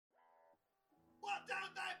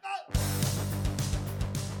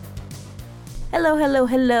Hello, hello,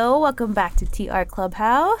 hello. Welcome back to TR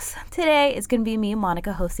Clubhouse. Today it's going to be me,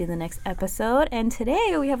 Monica, hosting the next episode. And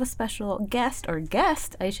today we have a special guest,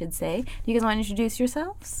 I should say. Do you guys want to introduce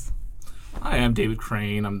yourselves? Hi, I'm David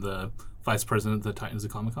Crane. I'm the Vice President of the Titans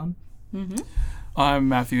of Comic-Con. Mm-hmm. I'm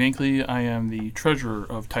Matthew Ankley. I am the Treasurer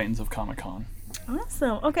of Titans of Comic-Con.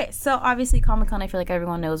 Awesome. Okay, so obviously Comic-Con, I feel like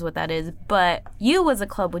everyone knows what that is. But you as a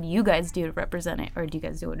club, what do you guys do to represent it? Or do you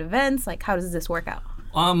guys do it at events? Like, how does this work out?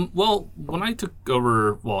 Well, when I took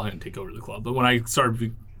over, I didn't take over the club, but when I started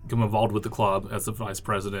to become involved with the club as the vice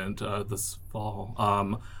president this fall,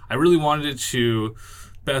 I really wanted to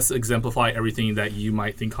best exemplify everything that you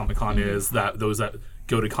might think Comic-Con is, that those that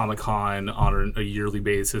go to Comic-Con on a yearly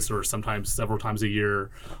basis or sometimes several times a year,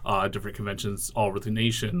 different conventions all over the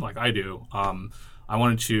nation like I do. I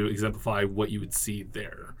wanted to exemplify what you would see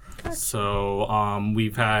there. Gotcha. So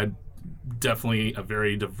we've had definitely a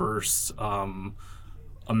very diverse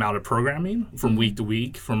amount of programming from week to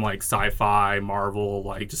week, from like sci-fi, Marvel,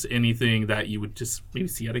 like just anything that you would just maybe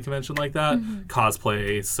see at a convention like that,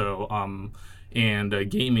 cosplay, so and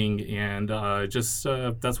gaming, and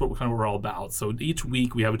that's what we're all about. So each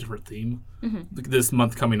week we have a different theme. This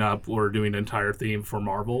month coming up, we're doing an entire theme for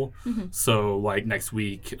Marvel. So like next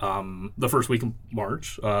week, the first week of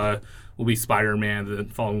March will be Spider-Man. The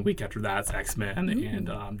following week after that's X-Men,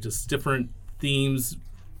 and just different themes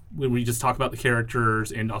when we just talk about the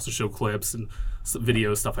characters and also show clips and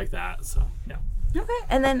videos, stuff like that. So, yeah. Okay.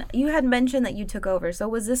 And then you had mentioned that you took over. So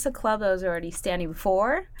was this a club that was already standing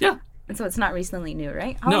before? Yeah. And so it's not recently new,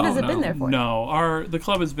 right? How long has it been there for? No, the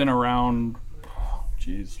club has been around,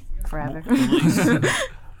 forever. At least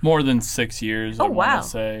more than 6 years, I want to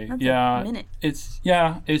say. That's a minute. It's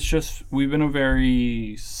just, we've been a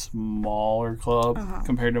very smaller club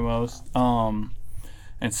compared to most. And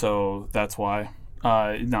so that's why.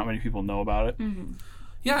 Not many people know about it.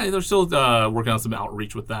 Yeah, they're still working on some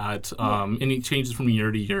outreach with that. Any changes from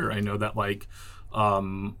year to year. I know that we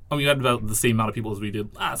had about the same amount of people as we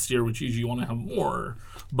did last year, which usually you want to have more.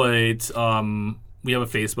 But we have a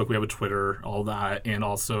Facebook, we have a Twitter, all that, and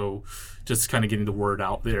also just kind of getting the word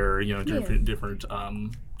out there. Different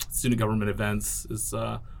student government events is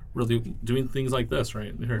really doing things like this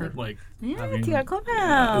right here, TR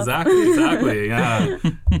Clubhouse. Exactly, yeah.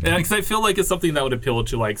 Because I feel like it's something that would appeal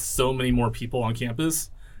to like so many more people on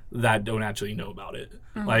campus that don't actually know about it.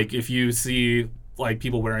 Like if you see like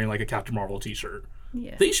people wearing like a Captain Marvel T-shirt,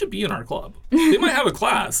 they should be in our club. They might have a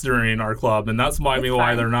class during our club, and that's why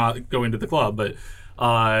they're not going to the club. But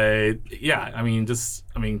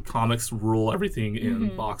comics rule everything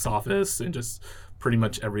in box office and just pretty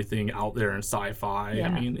much everything out there in sci-fi.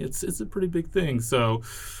 I mean, it's a pretty big thing. So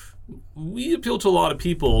we appeal to a lot of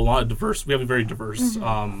people, we have a very diverse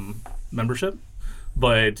membership.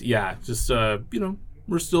 But just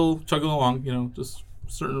we're still chugging along, just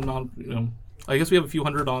a certain amount, I guess we have a few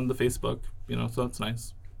hundred on the Facebook, so that's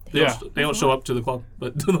nice. They don't show up to the club,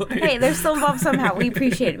 but hey, they're still involved somehow. We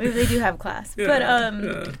appreciate it. Maybe they do have class.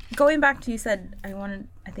 Going back to,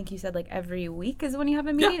 I think you said like every week is when you have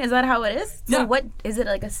a meeting. Is that how it is? So what is it,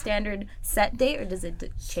 like a standard set date, or does it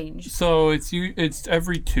change? So it's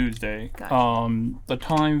every Tuesday. Gotcha. The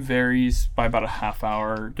time varies by about a half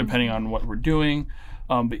hour depending on what we're doing.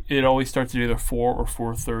 But it always starts at either 4 or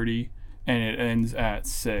 4:30. And it ends at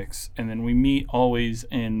 6. And then we meet always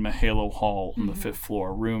in Mahalo Hall on the 5th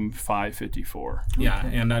floor, room 554. Yeah,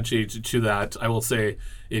 and actually to that, I will say,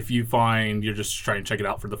 if you find you're just trying to check it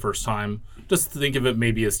out for the first time, just think of it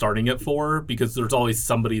maybe as starting at 4, because there's always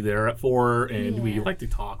somebody there at 4, and we like to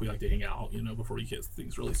talk, we like to hang out, before we get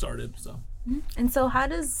things really started. So. And so how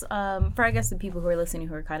does, for I guess the people who are listening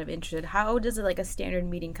who are kind of interested, how does it like a standard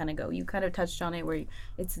meeting kind of go? You kind of touched on it where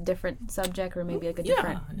it's a different subject or maybe like a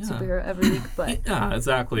different superhero every week, but yeah,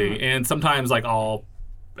 exactly. And sometimes like I'll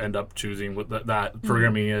end up choosing what that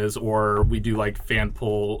programming is, or we do like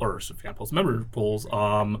member polls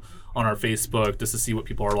on our Facebook just to see what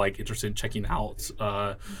people are like interested in checking out.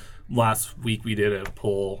 Last week we did a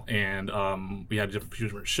poll, and we had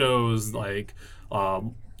different shows like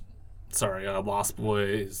Lost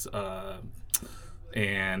Boys,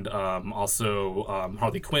 and also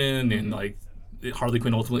Harley Quinn, and like Harley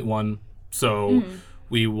Quinn ultimately won. So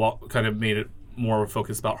we kind of made it more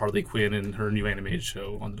focused about Harley Quinn and her new animated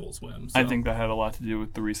show on Adult Swim. So. I think that had a lot to do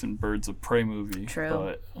with the recent Birds of Prey movie. True.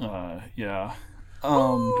 But, yeah. They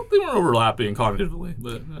weren't overlapping cognitively,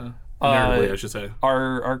 but narratively, I should say.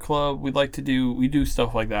 Our club, we do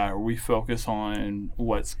stuff like that, where we focus on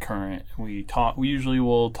what's current. We usually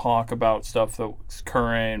will talk about stuff that's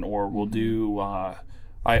current, or we'll do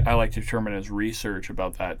I like to term it as research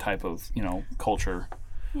about that type of, culture.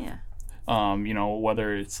 Yeah.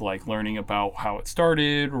 Whether it's like learning about how it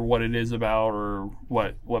started or what it is about or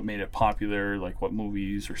what made it popular, like what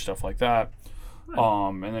movies or stuff like that.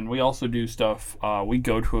 And then we also do stuff, we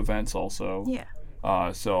go to events also.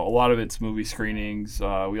 Yeah. So a lot of it's movie screenings.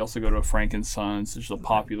 We also go to a Frankenstein's, which is a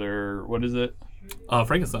popular, what is it?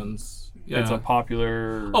 Frankenstein's. Yeah. It's a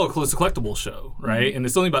popular... Oh, it's a collectible show, right? Mm-hmm. And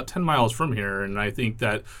it's only about 10 miles from here. And I think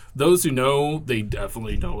that those who know, they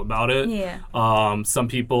definitely know about it. Yeah. Some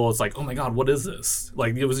people, it's like, oh my God, what is this?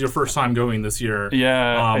 Like, it was your first time going this year.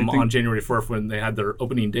 Yeah. On January 4th when they had their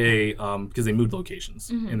opening day because they moved locations.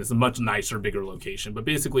 Mm-hmm. And it's a much nicer, bigger location. But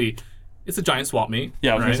basically, it's a giant swap meet.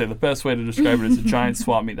 Yeah, I was going to say, the best way to describe it is a giant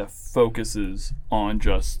swap meet that focuses on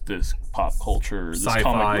just this pop culture, this sci-fi,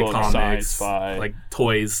 comic book, comics, sci-fi. like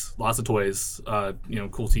toys, lots of toys,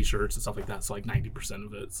 cool t-shirts and stuff like that. So like 90%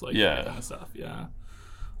 of it's like that kind of stuff, yeah.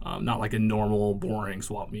 Not like a normal, boring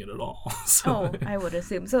swap meet at all. So, I would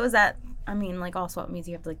assume. So is that, like all swap meets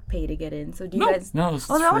you have to like pay to get in. So do you guys... No,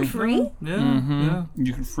 they're all free? Yeah, mm-hmm. Yeah.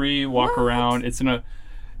 You can free walk around. It's in a...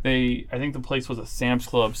 I think the place was a Sam's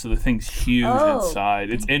Club, so the thing's huge inside.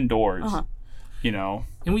 It's indoors, And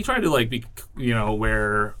we try to like be,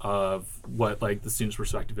 aware of what like the students'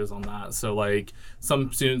 perspective is on that. So like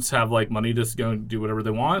some students have like money to go and do whatever they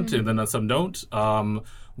want, mm-hmm. and then some don't.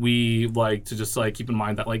 We like to just like keep in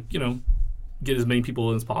mind that like get as many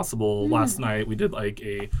people as possible. Last night we did like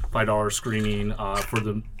a $5 screening for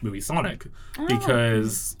the movie Sonic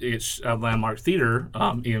because it's at Landmark Theater.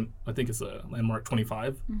 I think it's a Landmark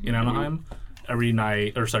 25 in Anaheim. Every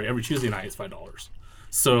Tuesday night it's $5.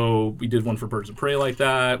 So we did one for Birds of Prey like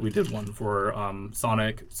that. We did one for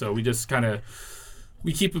Sonic. So we just kind of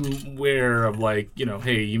keep them aware of like,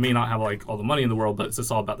 hey, you may not have like all the money in the world, but it's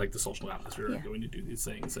just all about like the social atmosphere of going to do these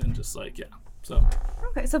things and just like, So.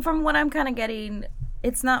 Okay, so from what I'm kind of getting,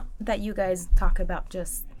 it's not that you guys talk about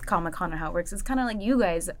just Comic-Con or how it works. It's kind of like you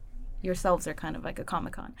guys yourselves are kind of like a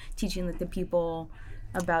Comic-Con, teaching like the people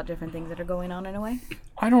about different things that are going on in a way.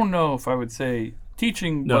 I don't know if I would say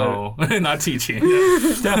teaching. No, not teaching.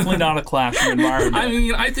 It's definitely not a classroom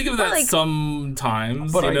environment. I think of that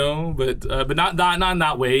sometimes, but not in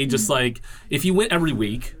that way. Just like if you went every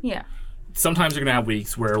week. Yeah. Sometimes you're gonna have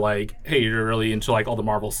weeks where like, hey, you're really into like all the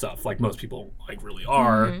Marvel stuff, like most people like really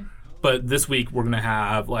are. Mm-hmm. But this week we're gonna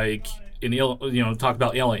have like talk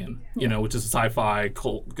about Alien, which is a sci-fi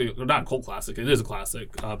not cult classic. It is a classic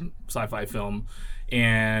sci-fi film.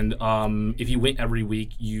 And if you went every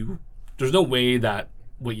week, there's no way that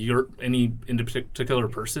any particular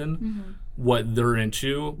person, what they're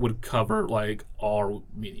into would cover like all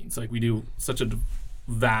meetings. Like we do such a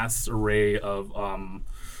vast array of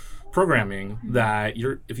programming that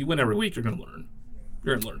if you went every week, you're gonna learn.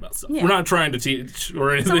 You're gonna learn about stuff. Yeah. We're not trying to teach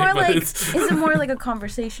or anything. So is it more like a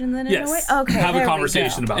conversation than in a way? Okay, have a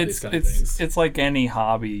conversation about these kind of things. It's like any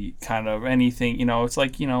hobby, kind of anything. It's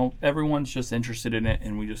like everyone's just interested in it,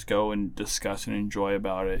 and we just go and discuss and enjoy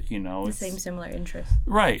about it. The same similar interest.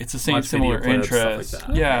 Right, it's the same similar interest.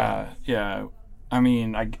 Like yeah.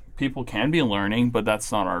 People can be learning, but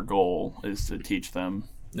that's not our goal. Is to teach them.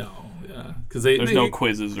 No, yeah, because there's no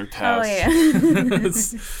quizzes or tests.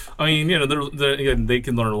 Oh yeah. They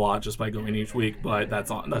can learn a lot just by going each week, but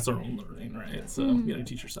that's our own learning, right? So you gotta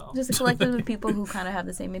teach yourself. Just a collective of people who kind of have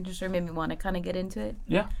the same interest or maybe want to kind of get into it.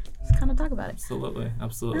 Yeah, just kind of talk about it. Absolutely.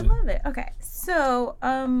 I love it. Okay, so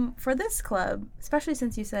for this club, especially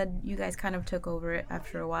since you said you guys kind of took over it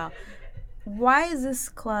after a while, why is this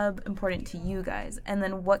club important to you guys? And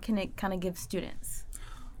then what can it kind of give students?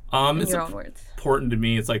 In your own words. Important to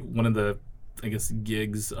me. It's like one of the,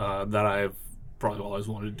 gigs that I've probably always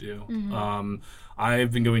wanted to do. Mm-hmm.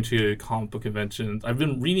 I've been going to comic book conventions. I've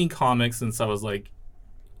been reading comics since I was like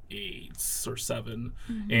 8 or 7,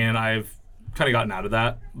 and I've kind of gotten out of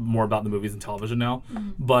that, more about the movies and television now. Mm-hmm.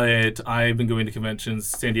 But I've been going to conventions,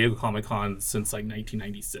 San Diego Comic-Con, since like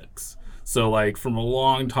 1996. So like from a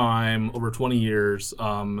long time, over 20 years, since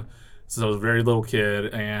I was a very little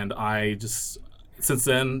kid, and I just... Since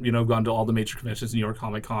then, gone to all the major conventions: New York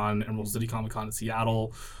Comic Con, Emerald City Comic Con in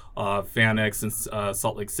Seattle, FanX in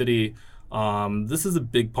Salt Lake City. This is a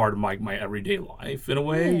big part of my everyday life in a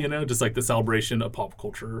way, just like the celebration of pop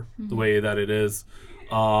culture, the way that it is,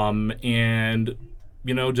 and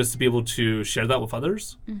just to be able to share that with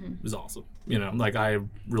others is awesome. I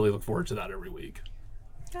really look forward to that every week.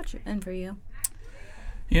 Gotcha. And for you?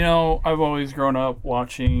 I've always grown up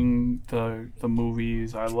watching the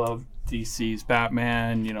movies. I love DC's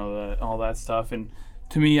Batman, all that stuff, and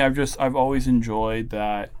to me, I've always enjoyed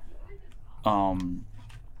that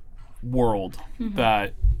world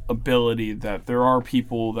that ability that there are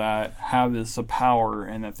people that have this power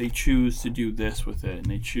and that they choose to do this with it, and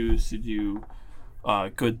they choose to do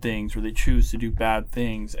good things, or they choose to do bad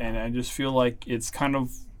things. And I just feel like it's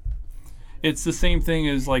the same thing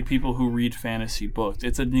as like people who read fantasy books.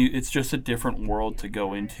 It's just a different world to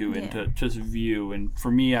go into and to just view. And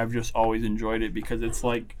for me, I've just always enjoyed it because it's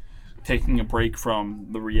like taking a break from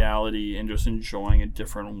the reality and just enjoying a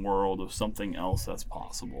different world of something else that's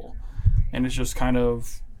possible. And it's just kind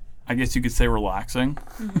of, I guess you could say, relaxing.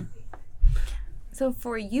 Mm-hmm. So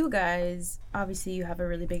for you guys, obviously you have a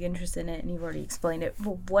really big interest in it and you've already explained it,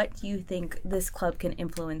 but what do you think this club can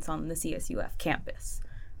influence on the CSUF campus?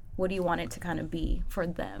 What do you want it to kind of be for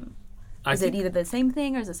them? Is it either the same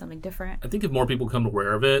thing or is it something different? I think if more people become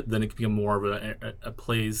aware of it, then it can become more of a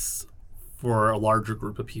place for a larger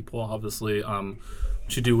group of people, obviously,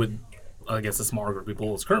 to do what I guess a smaller group of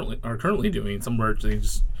people are currently doing, somewhere they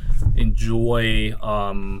just enjoy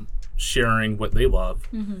sharing what they love,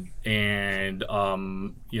 and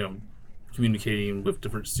communicating with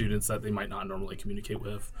different students that they might not normally communicate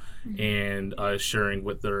with, and sharing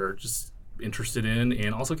what they're just interested in,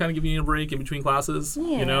 and also kind of giving you a break in between classes.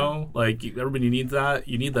 Like everybody needs that.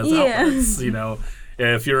 You need those outlets.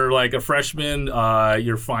 If you're like a freshman,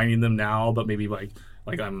 you're finding them now, but maybe like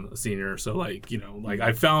I'm a senior, so I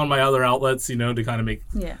found my other outlets, to kind of make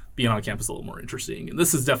being on campus a little more interesting. And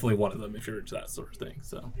this is definitely one of them if you're into that sort of thing.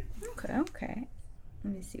 So okay.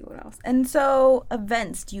 Let me see what else. And so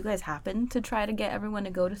events, do you guys happen to try to get everyone to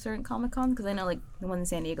go to certain Comic-Cons? Because I know like the one in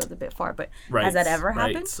San Diego is a bit far, but has that ever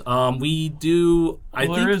happened? We do.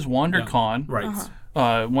 There is WonderCon. Right.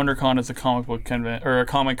 WonderCon is a comic book or a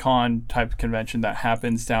Comic-Con type convention that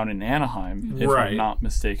happens down in Anaheim, if I'm not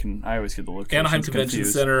mistaken. I always get the location Anaheim Convention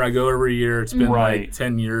confused. Center. I go every year. It's been like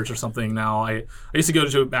 10 years or something now. I used to go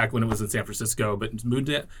to it back when it was in San Francisco, but moved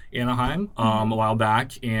to Anaheim a while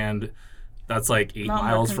back, and that's like 8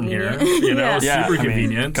 miles from here. Super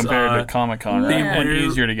convenient compared to Comic-Con, right? And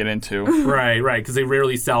easier to get into. Right, because they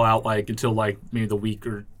rarely sell out until maybe the week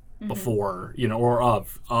or before, or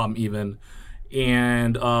of even.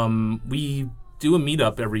 And we do a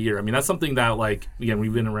meetup every year. I mean, that's something that again,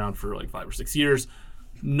 we've been around for 5 or 6 years.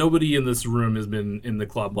 Nobody in this room has been in the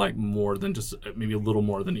club more than just maybe a little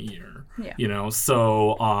more than a year.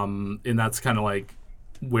 So and that's kind of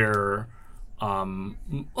where a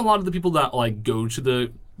lot of the people that go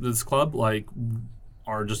to this club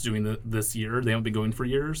are just doing this year. They haven't been going for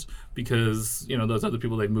years because those other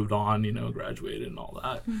people, they've moved on, graduated and all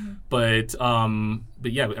that. But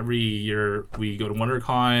yeah, every year we go to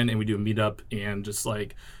WonderCon and we do a meetup and just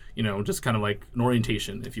just kind of an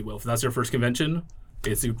orientation, if you will. If that's your first convention,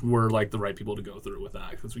 we're the right people to go through with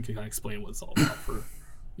that because we can kind of explain what it's all about for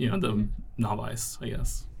the novice, I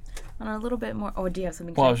guess. On a little bit more. Oh, do you have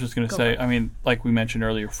something? Well, I was just going to say, I mean, like we mentioned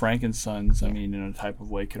earlier, Frankensons, I mean, in a type of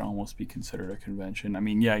way, could almost be considered a convention. I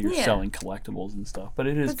mean, you're selling collectibles and stuff, but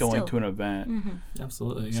it is going to an event.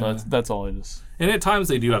 Absolutely. So that's all it is. And at times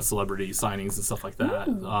they do have celebrity signings and stuff like that.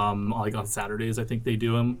 On Saturdays, I think they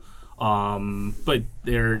do them. But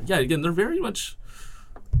they're very much.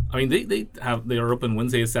 I mean, they are open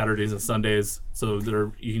Wednesdays, Saturdays, and Sundays, so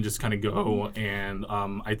you can just kind of go, and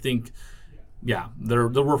I think. Yeah, they're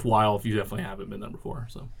worthwhile if you definitely haven't been there before.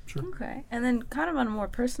 So sure. Okay, and then kind of on a more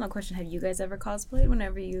personal question, have you guys ever cosplayed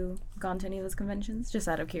whenever you've gone to any of those conventions? Just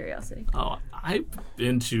out of curiosity. Oh, I've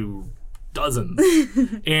been to dozens,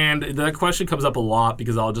 and that question comes up a lot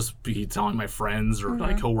because I'll just be telling my friends or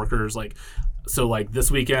coworkers so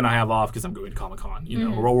this weekend I have off because I'm going to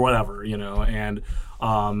Comic-Con, or whatever, and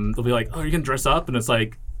they'll be like, oh, you're gonna dress up, and it's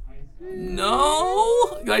like.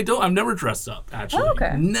 No, I don't. I've never dressed up, actually. Oh,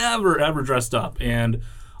 okay. Never, ever dressed up. And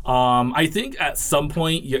I think at some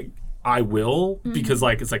point I will because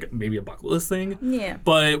it's maybe a bucket list thing. Yeah.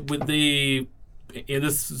 But and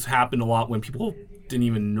this has happened a lot when people didn't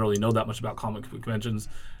even really know that much about comic book conventions.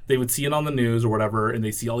 They would see it on the news or whatever, and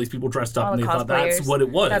they see all these people dressed up, and they thought that's what it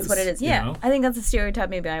was. That's what it is. Yeah, I think that's a stereotype.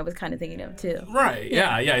 Maybe I was kind of thinking of too. Right.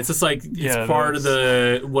 Yeah. It's just it's part of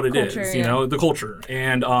what it culture, is. The culture,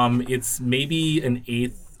 and it's maybe an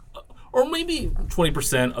eighth, or maybe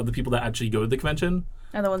 20% of the people that actually go to the convention.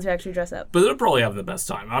 Are the ones who actually dress up. But they're probably having the best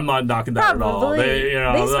time. I'm not knocking that at all. They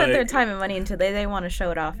spent their time and money into they want to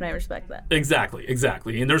show it off, and I respect that. Exactly.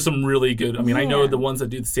 And there's some really good. I mean, I know the ones that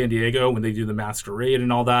do San Diego when they do the Masquerade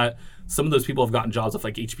and all that. Some of those people have gotten jobs with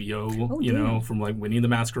HBO, from winning the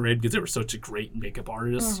Masquerade because they were such a great makeup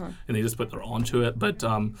artist, and they just put their all into it. But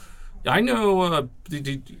I know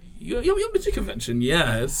you've been to convention,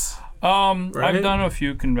 yes. I've done a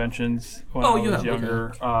few conventions when I was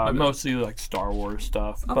younger, mostly like Star Wars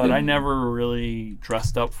stuff, but I never really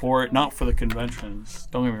dressed up for it. Not for the conventions.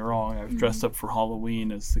 Don't get me wrong. I've dressed up for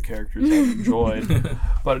Halloween as the characters I've enjoyed,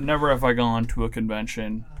 but never have I gone to a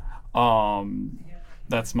convention.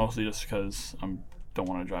 That's mostly just because I don't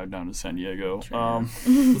want to drive down to San Diego.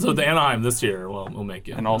 So the Anaheim this year, well, we'll make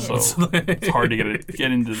it. And also, it's hard to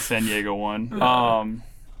get into the San Diego one.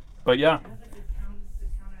 But yeah.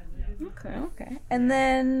 Okay. And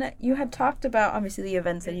then you had talked about, obviously, the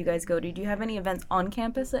events that you guys go to. Do you have any events on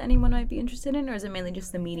campus that anyone might be interested in, or is it mainly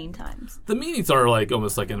just the meeting times? The meetings are like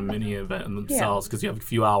almost like a mini event in themselves because you have a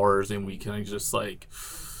few hours and we can just like,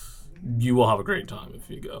 you will have a great time if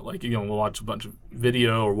you go. Like, we'll watch a bunch of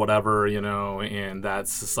video or whatever, and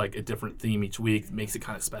that's just like a different theme each week. It makes it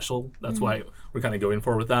kind of special. That's why we're kind of going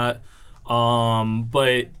for with that.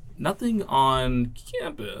 But nothing on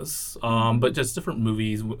campus, but just different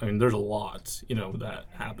movies. I mean, there's a lot, that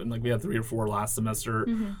happened. Like, we had 3 or 4 last semester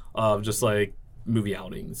of just like movie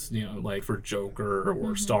outings, like for Joker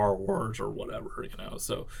or Star Wars or whatever,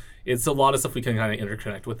 So it's a lot of stuff we can kind of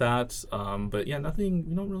interconnect with that. But yeah, nothing,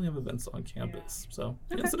 we don't really have events on campus. So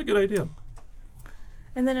it's a good idea.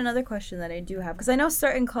 And then another question that I do have, because I know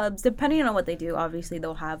certain clubs, depending on what they do, obviously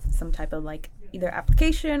they'll have some type of like either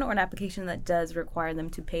application or an application that does require them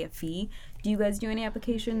to pay a fee. Do you guys do any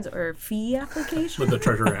applications or fee applications? Let the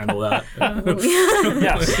treasurer handle that.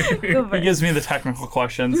 Yes. He gives me the technical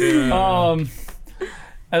questions. Yeah.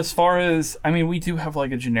 As far as, we do have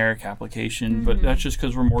like a generic application, but that's just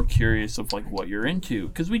because we're more curious of like what you're into.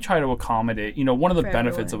 Because we try to accommodate, one of the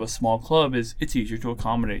benefits of a small club is it's easier to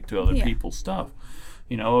accommodate to other people's stuff.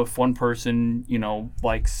 If one person,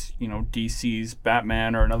 likes, DC's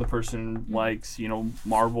Batman, or another person likes,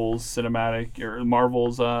 Marvel's cinematic or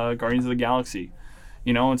Marvel's Guardians of the Galaxy,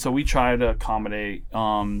 and so we try to accommodate.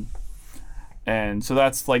 And so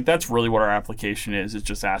that's really what our application is. It's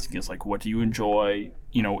just asking us like, what do you enjoy?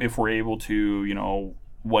 If we're able to,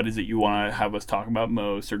 what is it you want to have us talk about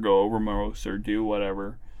most or go over most or do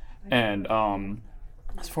whatever. And,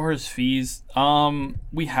 as far as fees,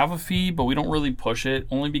 we have a fee, but we don't really push it,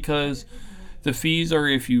 only because the fees are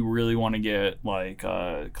if you really want to get like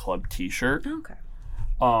a club t-shirt. Okay.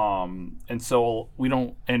 And so we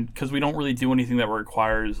don't, and because we don't really do anything that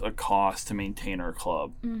requires a cost to maintain our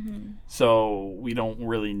club. So we don't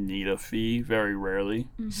really need a fee, very rarely.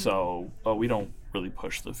 So we don't really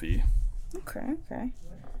push the fee. Okay.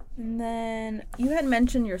 And then you had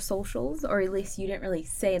mentioned your socials, or at least you didn't really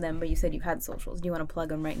say them, but you said you had socials. Do you want to plug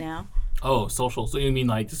them right now? Oh, socials. So you mean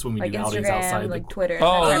like just when we do outings outside? Like Twitter.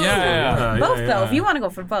 Oh, yeah. Both, though. If you want to go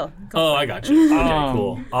for both. I got you. Okay,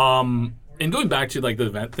 cool. And going back to like the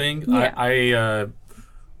event thing, I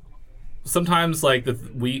sometimes like the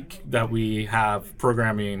week that we have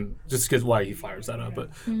programming, just because why he fires that up,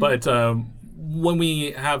 but when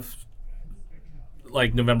we have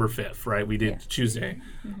like November 5th, right? We did Tuesday.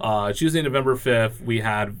 Tuesday, November 5th, we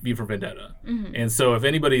had V for Vendetta. And so if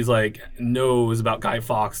anybody's like knows about Guy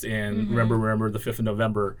Fawkes and remember the 5th of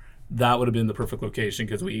November, that would have been the perfect location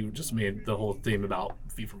because we just made the whole theme about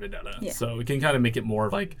V for Vendetta. Yeah. So we can kind of make it more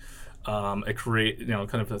of like kind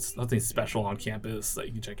of something special on campus that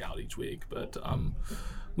you can check out each week. But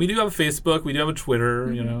we do have a Facebook, we do have a Twitter,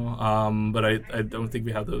 but I don't think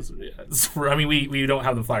we have those yet. We don't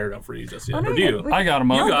have them fired up for you just yet. Or do you? I got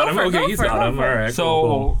them up. You got them? Okay, he's got them. All right. So,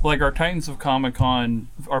 cool. Like our Titans of Comic Con,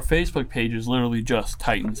 our Facebook page is literally just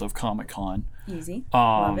Titans of Comic Con. Easy.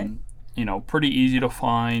 Love it. Pretty easy to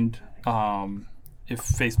find. If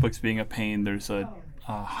Facebook's being a pain, there's a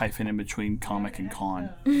hyphen in between comic and con.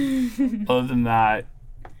 Other than that,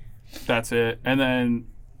 that's it. And then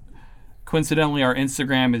coincidentally, our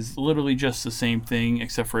Instagram is literally just the same thing,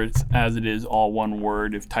 except for it is all one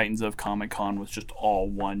word. If Titans of Comic Con was just all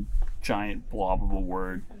one giant blob of a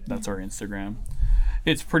word, that's our Instagram.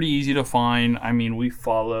 It's pretty easy to find. We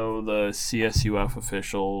follow the CSUF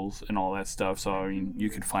officials and all that stuff, so you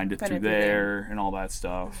could find it through there and all that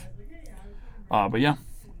stuff. But yeah.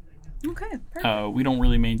 Okay. Perfect. We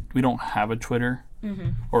don't have a Twitter.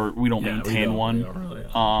 Or we don't maintain one. We don't really,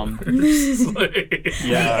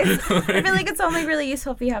 yeah. I feel like it's only really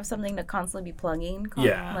useful if you have something to constantly be plugging.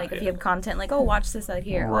 If you have content like, watch this out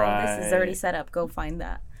here. Right. This is already set up. Go find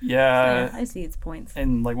that. Yeah. So, I see its points.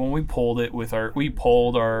 And like when we polled it we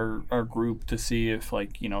polled our group to see if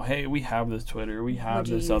like, hey, we have this Twitter, we have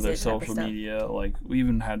this other social media. Like we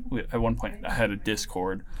even had, at one point I had a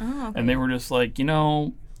Discord. Oh, okay. And they were just like,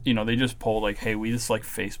 they just polled like, hey, we just like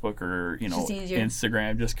Facebook or,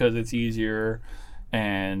 Instagram just because it's easier.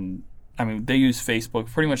 And I mean, they use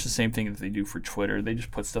Facebook, pretty much the same thing that they do for Twitter. They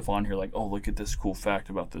just put stuff on here like, oh, look at this cool fact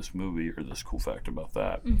about this movie or this cool fact about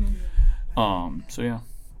that. So yeah.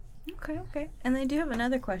 Okay. And I do have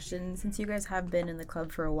another question. Since you guys have been in the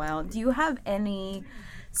club for a while, do you have any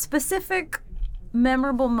specific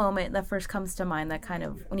memorable moment that first comes to mind that kind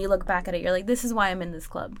of, when you look back at it, you're like, this is why I'm in this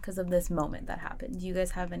club, because of this moment that happened? Do you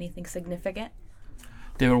guys have anything significant?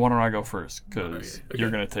 David, why don't I go first? Because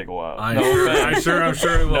you're going to take a while. I'm sure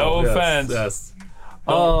it will. No offense. Yes.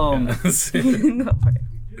 Go for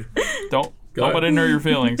it. Don't let it hurt your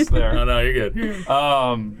feelings there. No, you're good.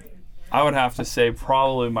 I would have to say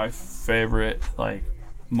probably my favorite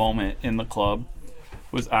moment in the club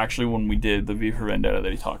was actually when we did the V for Vendetta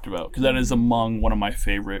that he talked about, because that is among one of my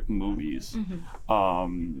favorite movies.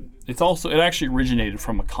 It actually originated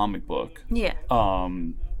from a comic book. Yeah.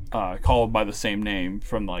 Called by the same name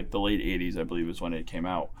from the late 80s, I believe is when it came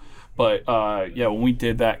out. But when we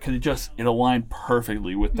did that, because it aligned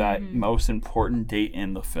perfectly with that most important date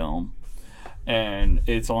in the film. And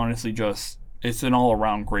it's honestly it's an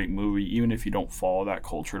all-around great movie, even if you don't follow that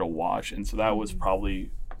culture to watch. And so that was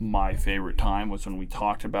probably my favorite time, was when we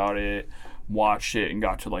talked about it, watched it, and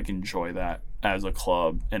got to enjoy that as a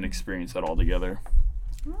club and experience that all together.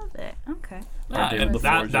 Love it. Okay.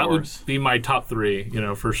 That would be my top 3,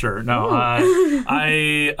 for sure. No,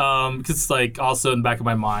 because also in the back of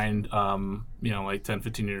my mind, 10,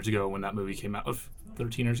 15 years ago when that movie came out,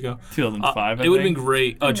 13 years ago, 2005. It would have been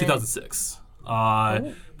great. 2006.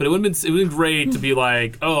 But it would have been great to be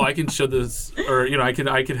like, oh, I can show this, or I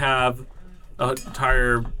could have an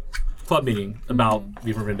entire club meeting about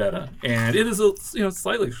V for Vendetta, and it is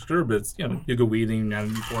slightly obscure, but it's Hugo Weaving,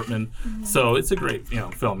 Natalie Portman, so it's a great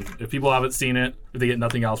film. If people haven't seen it, if they get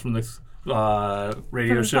nothing else from this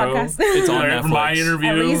radio show, it's on Netflix. From my interview,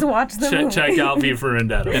 at least watch the movie. Check out V for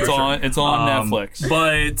Vendetta. It's on Netflix.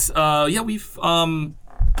 But we've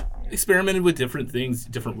experimented with different things,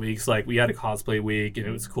 different weeks. We had a cosplay week, and it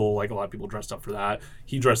was cool. A lot of people dressed up for that.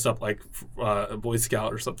 He dressed up like a Boy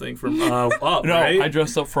Scout or something from Up. No, right? I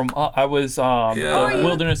dressed up from Up. I was the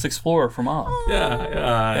Wilderness Explorer from Up.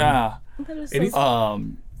 Yeah. That was so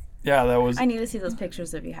that was. I need to see those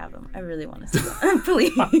pictures if you have them. I really want to see them.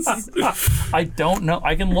 Please. I don't know.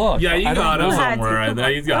 I can look. Yeah, you got them somewhere.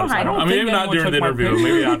 You got them. Maybe not during the interview.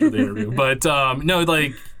 Maybe after the interview. But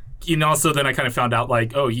so then I kind of found out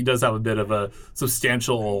he does have a bit of a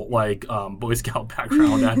substantial Boy Scout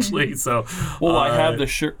background actually. So I had the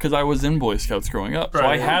shirt because I was in Boy Scouts growing up. So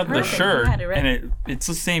I had the shirt and it's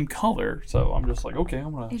the same color. So I'm just okay,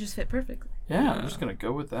 I'm gonna. It just fit perfectly. Yeah, I'm just gonna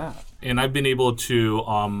go with that. And I've been able to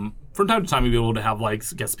from time to time we've been able to have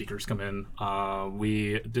guest speakers come in.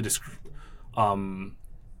 We did a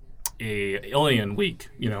Alien week,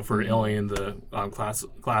 for Alien, the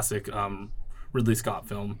classic Ridley Scott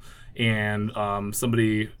film, and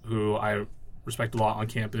somebody who I respect a lot on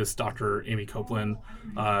campus, Dr. Amy Copeland.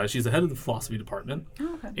 She's the head of the philosophy department,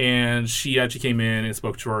 and she actually came in and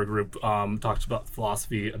spoke to our group, talked about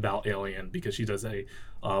philosophy about Alien, because she does a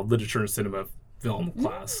literature and cinema film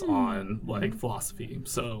class on philosophy.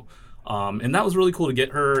 So, and that was really cool to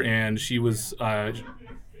get her, and she was,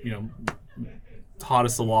 taught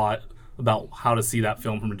us a lot about how to see that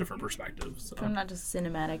film from a different perspective. So. From not just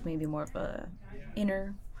cinematic, maybe more of a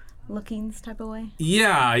inner lookings type of way.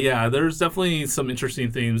 Yeah. There's definitely some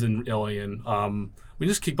interesting themes in Alien. We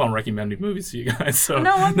just keep on recommending movies to you guys. So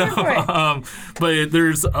I'm here for it. But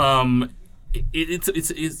there's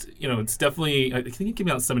it's definitely, I think it came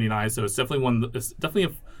out in '79, so it's definitely it's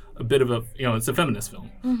definitely a bit of a it's a feminist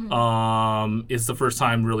film. It's the first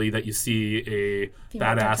time really that you see a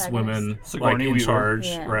badass woman in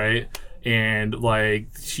charge, right? And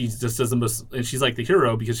she just does the most, and she's the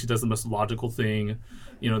hero because she does the most logical thing.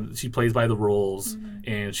 She plays by the rules,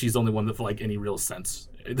 and she's the only one that any real sense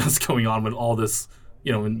that's going on when all this,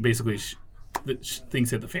 and basically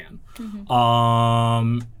things hit the fan.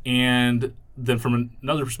 And then from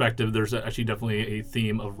another perspective, there's actually definitely a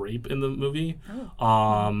theme of rape in the movie,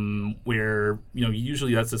 where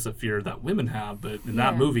usually that's just a fear that women have, but in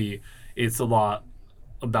that movie, it's a lot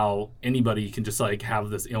about anybody can just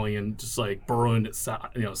have this alien just burrow in its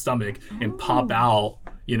stomach and pop out,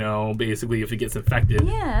 basically if it gets infected.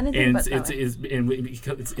 Yeah, I didn't think about that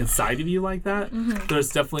because it's inside of you like that.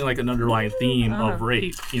 There's definitely an underlying theme of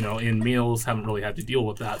rape, and males haven't really had to deal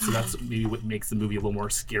with that, so that's maybe what makes the movie a little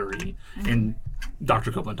more scary. And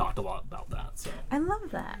Dr. Copeland talked a lot about that. So I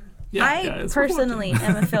love that. Yeah, I personally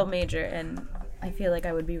am a film major, and I feel like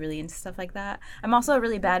I would be really into stuff like that. I'm also a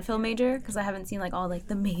really bad film major because I haven't seen like all like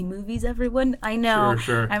the main movies. Everyone, I know,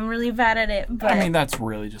 Sure. I'm really bad at it. But I mean, that's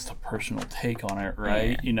really just a personal take on it,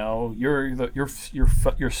 right? Yeah. You know,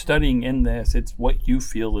 you're studying in this. It's what you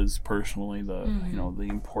feel is personally the you know the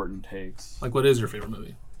important takes. Like, what is your favorite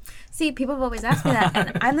movie? See, people have always asked me that,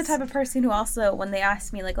 and I'm the type of person who also, when they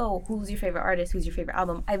ask me like, "Oh, who's your favorite artist? Who's your favorite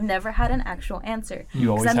album?" I've never had an actual answer.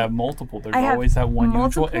 You always have multiple. There's I have always that one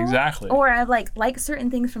multiple, usual. Exactly. Or I like certain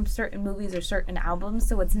things from certain movies or certain albums,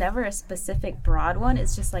 so it's never a specific broad one.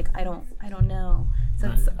 It's just like I don't know. So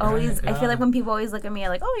it's always I feel like when people always look at me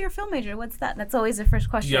like, "Oh, you're a film major. What's that?" That's always the first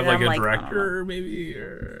question. Do you have like I'm a I don't know. director maybe?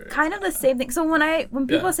 Or... Kind of the same thing. So when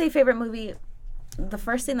people say favorite movie, the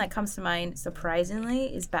first thing that comes to mind,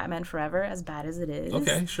 surprisingly, is Batman Forever, as bad as it is.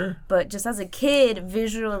 Okay, sure. But just as a kid,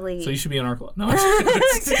 visually... So you should be in our class. No, I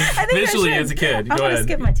think visually I should. as a kid. I'm Go going to ahead.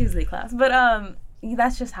 skip my Tuesday class. But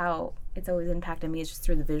that's just how it's always impacted me, is just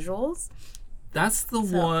through the visuals. That's the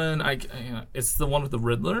one. It's the one with the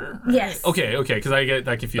Riddler. Right? Yes. Okay. Because I get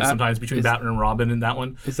that confused sometimes between Batman and Robin and that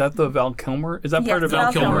one. Is that the Val Kilmer? Is that part of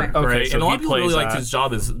Val Kilmer. Okay, right? so And a lot of he people really plays liked that. his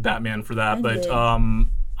job as Batman for that, but did.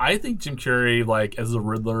 I think Jim Carrey, like as the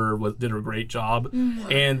Riddler, did a great job.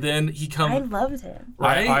 And then he I loved him.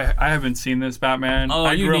 right. I haven't seen this Batman. Oh,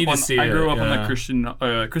 I you grew need up to see I grew it, up on yeah.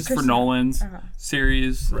 the Christopher Nolan's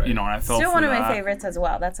series, Right. you know, and I felt Still for one of that. my favorites as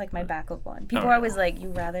well. That's like my backup one. People are yeah. always like, you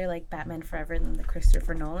rather like Batman Forever than the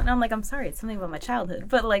Christopher Nolan. And I'm like, I'm sorry, it's something about my childhood.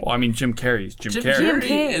 But like, Well, I mean, Jim Carrey's Jim Carrey. Jim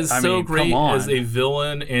Carrey. is I so mean, great come on. as a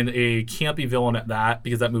villain and a campy villain at that,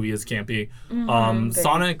 because that movie is campy.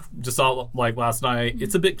 Sonic, just saw like last night.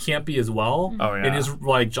 It's a bit campy as well. Oh, yeah. And his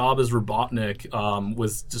like job as Robotnik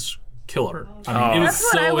was just killer. I mean, it was that's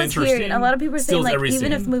what so I was interesting. hearing. A lot of people are saying Steals like, every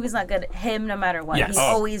even if scene. movie's not good, him no matter what, Yes. he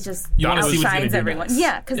always just You wanna see what's gonna outshines do everyone. next.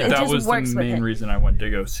 Yeah, because Yeah. it That just was the works with main him. reason I went to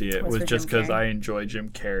go see it, Was was for just Jim because Carrey. I enjoy Jim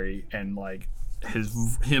Carrey and like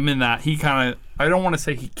him in that. He kind of, I don't want to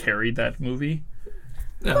say he carried that movie,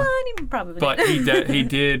 But he probably but did. he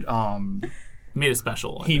did. Made it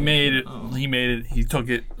special. I He think. made it. He made it. He took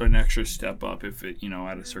it an extra step up. If it, you know,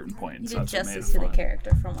 at a certain point. You So did that's what made justice it to the fun.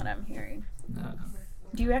 character from what I'm hearing. Yeah.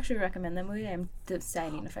 Do you actually recommend that movie? I'm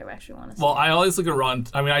deciding if I actually want to see Well, it. I always look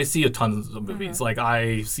around. I mean, I see a ton of movies. Mm-hmm. Like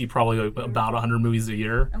I see probably like about 100 movies a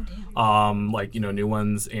year. Oh, damn. Like new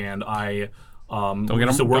ones, and I get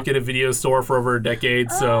used to 'em- work at a video store for over a decade.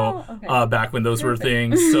 So Oh, okay. back when those were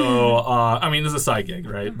things. So I mean, it's a side gig,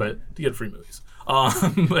 right? But to get free movies.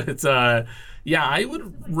 But yeah, I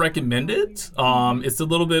would recommend it. It's a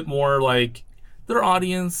little bit more like their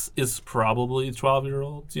audience is probably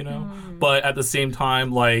 12-year-olds, but at the same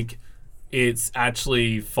time, like it's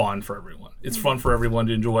actually fun for everyone. It's fun for everyone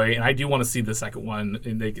to enjoy, and I do want to see the second one,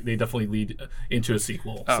 and they definitely lead into a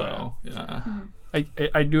sequel. So yeah.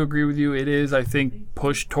 I do agree with you. It is, I think,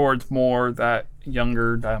 pushed towards more that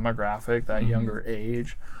younger demographic, that younger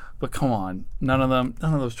age. But come on, none of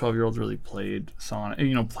those 12-year-olds really played Sonic.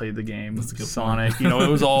 Played the game Sonic. It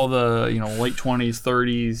was all the late 20s,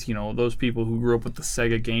 30s. Those people who grew up with the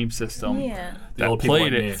Sega game system Yeah. The that old people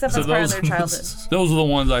played like me. it. Except So that's part of those their childhood. those are the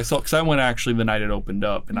ones I saw, because I went actually the night it opened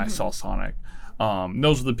up and I saw Sonic.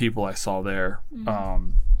 Those are the people I saw there.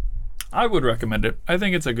 I would recommend it. I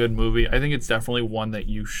think it's a good movie. I think it's definitely one that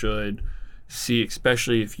you should see,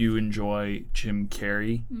 especially if you enjoy Jim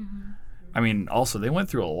Carrey. I mean, also, they went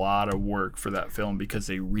through a lot of work for that film because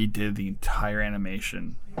they redid the entire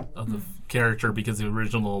animation. Of the character, because the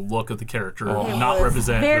original look of the character Oh. did It not was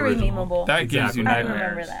represent very the original. memeable. That gives you Exactly. I nightmares.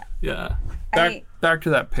 remember that. Yeah. Back to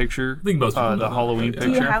that picture. I think most people know the that, Halloween yeah. Do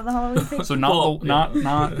you picture. have the Halloween picture? So Well,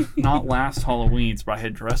 not last Halloween's, but I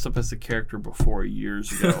had dressed up as the character before years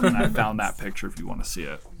ago, and I found that picture if you want to see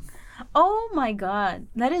it. Oh my god,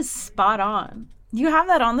 that is spot on. Do you have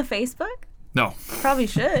that on the Facebook? No, Probably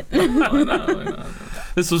should. I know.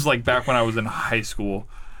 this was like back when I was in high school,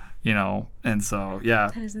 and so yeah.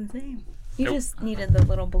 That is insane. You just needed the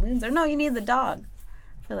little balloons. Or no, you need the dog.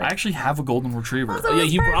 For I actually have a golden retriever. Oh, Yeah,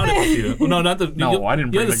 you brought it with you. Well, no, not the. No, I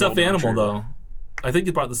didn't You bring had the the stuffed golden animal retriever. though. I think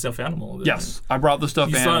you brought the stuffed animal. didn't Yes, I brought the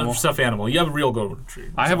stuffed You animal. saw stuffed animal. You have a real golden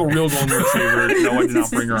retriever. I have a real golden retriever. No, I did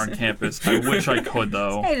not bring her on campus. I wish I could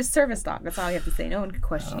though. Hey, just service dog. That's all you have to say. No one can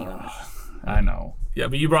question you. on that. I know. Yeah,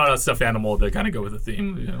 but you brought a stuffed animal to kind of go with the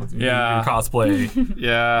theme. Yeah. Your cosplay.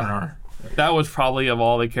 Yeah. That was probably, of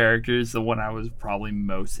all the characters, the one I was probably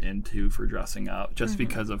most into for dressing up, just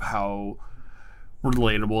because of how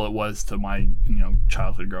relatable it was to my,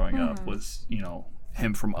 childhood growing up. Was,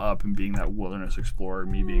 him from Up and being that wilderness explorer,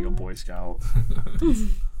 me being a Boy Scout.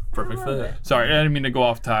 Perfect fit. Sorry, I didn't mean to go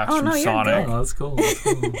off task Oh, from no, you're Sonic. good. Oh, that's cool. That's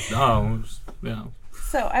cool. No, yeah.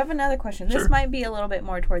 So I have another question. Sure. This might be a little bit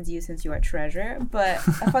more towards you since you are treasurer, but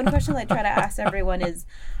a fun question I try to ask everyone is,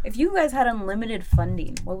 if you guys had unlimited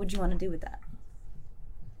funding, what would you want to do with that?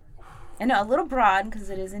 I know, a little broad because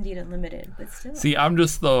it is indeed unlimited, but still. See, I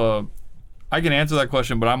can answer that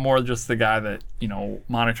question, but I'm more just the guy that,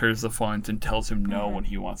 monitors the funds and tells him no when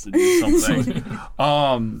he wants to do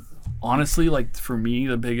something. Honestly, like for me,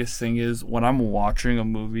 the biggest thing is when I'm watching a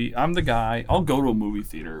movie, I'm the guy, I'll go to a movie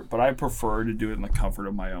theater, but I prefer to do it in the comfort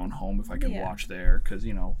of my own home if I can watch there, because,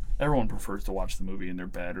 everyone prefers to watch the movie in their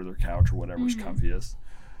bed or their couch or whatever's comfiest.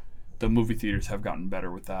 The movie theaters have gotten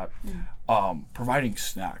better with that. Providing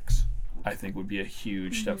snacks, I think, would be a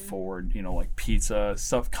huge step forward. Like pizza,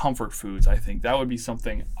 stuff, comfort foods. I think that would be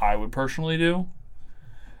something I would personally do.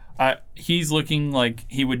 He's looking like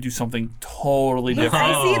he would do something totally different.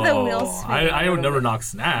 I see the wheels spinning. I would never knock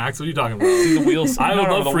snacks. What are you talking about? See the wheels. I would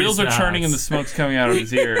love the free wheels snacks. are churning and the smoke's coming out of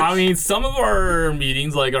his ears. I mean, some of our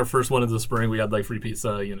meetings, like our first one in the spring, we had like free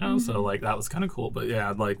pizza, so like that was kind of cool. But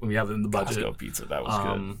yeah, like when we have it in the budget, Costco pizza, that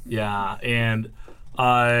was good. Yeah, and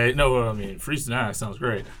free snacks sounds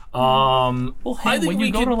great. Well, hey, I think when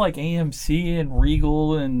you go to like AMC and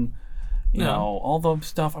Regal and you know all the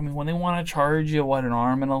stuff. I mean, when they want to charge you an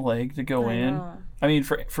arm and a leg to go in. know. I mean,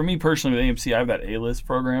 for me personally with AMC, I have that A-list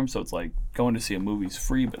program, so it's like going to see a movie's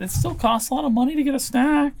free, but it still costs a lot of money to get a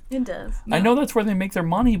snack. It does. I know that's where they make their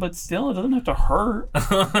money, but still, it doesn't have to hurt. That's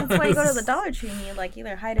why you go to the Dollar Tree and you like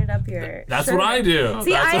either hide it up your That's shirt. what I do.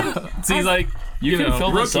 See, See, like You can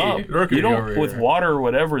fill this up. Rookie You don't over with here. water or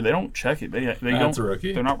whatever. They don't check it. They That's don't. a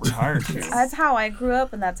rookie. They're not required to. That's how I grew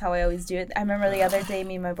up, and that's how I always do it. I remember the other day,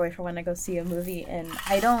 me and my boyfriend went to go see a movie, and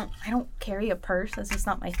I don't carry a purse. That's just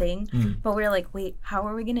not my thing. But we were like, wait, how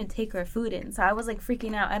are we gonna take our food in? So I was like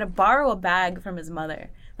freaking out. I had to borrow a bag from his mother,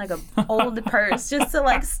 like a old purse, just to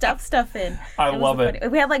like stuff in. I was love so it.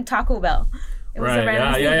 funny. We had like Taco Bell. It was Right, a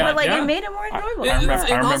random thing, yeah, but like yeah. it made it more enjoyable. Yeah,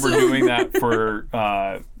 I remember also- doing that for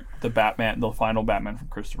the final Batman from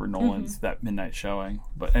Christopher Nolan's that midnight showing.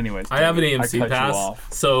 But anyways, I have an I AMC cut you pass,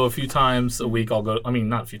 off. so a few times a week I'll go. I mean,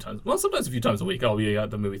 not a few times. Well, sometimes a few times a week I'll be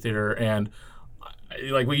at the movie theater, and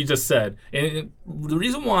like what you just said, and the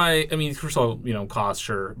reason why, I mean, first of all, cost,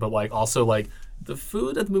 sure, but like also like the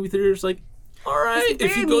food at the movie theater is like, all right, It's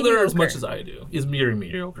if you very go there as much mediocre. as I do, is very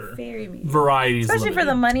mediocre. Very mediocre. Varieties, Especially for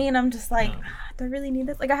the limited. money, and I'm just like, do I really need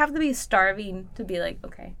this? Like, I have to be starving to be like,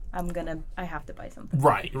 okay, I have to buy something.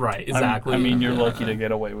 Right, exactly. I mean, you're lucky to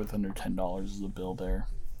get away with under $10 as a bill there.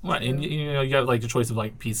 Right, and you got like the choice of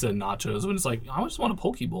like pizza and nachos, when it's like I just want a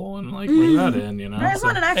poke bowl and like bring that in, I just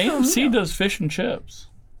want an actual AMC meal. does fish and chips.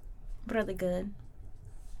 But are they good?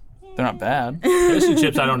 They're not bad. Fish and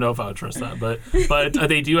chips, I don't know if I would trust that, but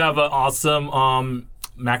they do have an awesome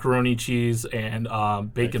macaroni, cheese, and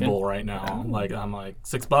bacon bowl right now. Like I'm like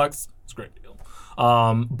 $6. It's a great deal.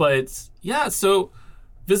 But yeah, so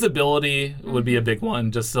visibility would be a big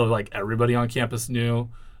one, just so like everybody on campus knew.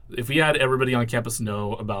 If we had everybody on campus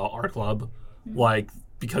know about our club, like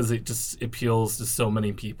because it just appeals to so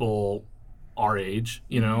many people our age,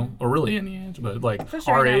 or really any age, but like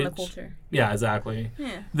Especially our right now in age. the culture. Yeah, exactly.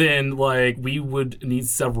 Yeah. Then like we would need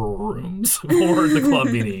several rooms for the club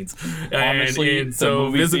meetings. Honestly, and the so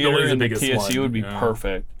movie visibility theater is the and the biggest TSU one. would be Yeah.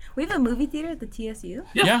 perfect. We have a movie theater at the TSU?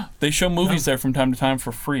 Yeah, they show movies there from time to time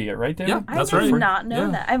for free, right there. Yeah. I That's did right. not know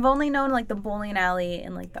Yeah. that. I've only known like the bowling alley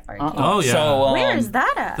and like the arcade. Oh yeah. So, Where is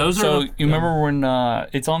that at? Those So are you remember when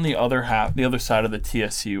it's on the other side of the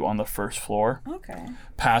TSU on the first floor, Okay.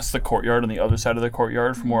 past the courtyard on the other side of the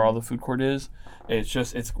courtyard from where all the food court is.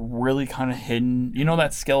 It's really kind of hidden. You know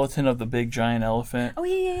that skeleton of the big giant elephant? Oh,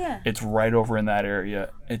 yeah. It's right over in that area.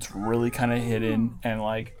 It's really kind of hidden. And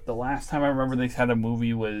like the last time I remember they had a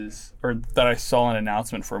movie that I saw an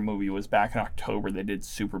announcement for a movie was back in October. They did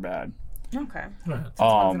Superbad. Okay. Right.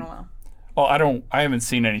 Once in a while. Oh, I haven't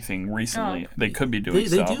seen anything recently. Oh. They could be doing They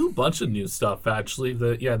stuff. do a bunch of new stuff actually.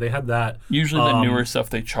 They had that. Usually the newer stuff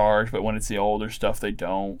they charge, but when it's the older stuff they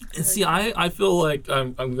don't. And see, I feel like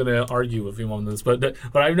I'm gonna argue with him on this, but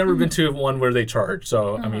I've never been to one where they charge.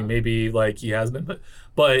 So I mean, maybe like he has been,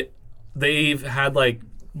 but they've had like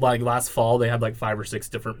last fall they had like 5 or 6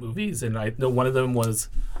 different movies, and I know one of them was,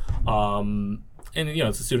 and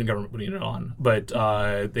it's a student government putting it on, but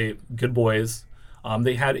they Good Boys.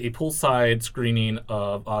 They had a poolside screening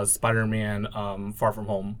of Spider-Man Far From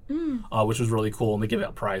Home, which was really cool, and they give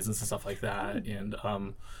out prizes and stuff like that. And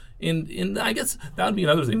And I guess that would be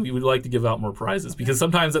another thing. We would like to give out more prizes because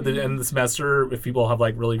sometimes at the end of the semester, if people have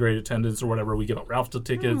like really great attendance or whatever, we give out raffle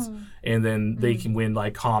tickets, and then they can win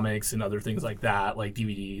like comics and other things like that, like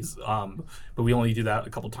DVDs. But we only do that a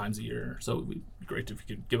couple times a year, so it'd be great if we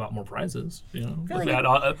could give out more prizes. You know, Really?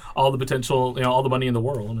 like all the potential, all the money in the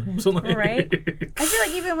world. Right. I feel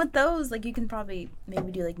like even with those, like you can probably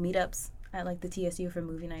maybe do like meetups at like the TSU for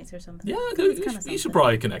movie nights or something. Yeah, It's you should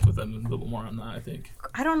probably connect with them a little more on that, I think.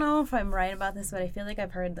 I don't know if I'm right about this, but I feel like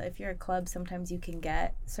I've heard that if you're a club, sometimes you can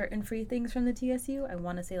get certain free things from the TSU. I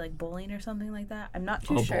want to say like bowling or something like that. I'm not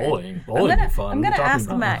too sure. Bowling would be fun. I'm gonna ask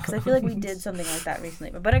Matt because I feel like we did something like that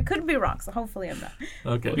recently, but I could be wrong. So hopefully I'm not.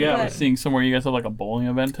 Okay. Yeah, I But- was seeing somewhere you guys have like a bowling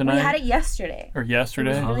event tonight. We had it yesterday. Or It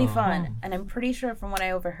yesterday. was really Oh. fun, and I'm pretty sure from what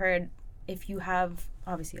I overheard, if you have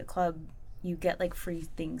obviously a club, you get like free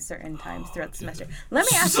things certain times throughout the semester.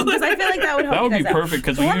 Let me ask you because I feel like that would help. That would you be guys out. perfect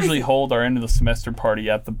because So we let me usually see. hold our end of the semester party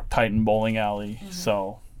at the Titan Bowling Alley.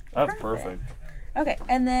 So that's Perfect. perfect. Okay,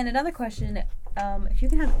 and then another question: if you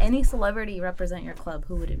can have any celebrity represent your club,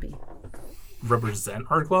 who would it be? Represent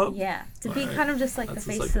our club? Yeah, to be Alright. kind of just like That's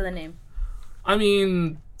the just face like- to the name. I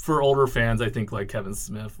mean, for older fans, I think like Kevin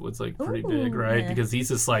Smith was like pretty big, Ooh, right? yeah. Because he's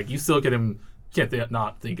just like, you still look at him,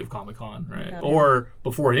 not think of Comic-Con, right? No. Or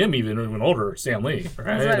before him, even older, Stan Lee,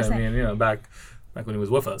 right? what I was I saying. mean, back when he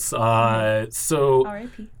was with us. So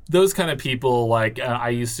R.I.P. those kind of people, like I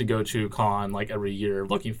used to go to con like every year,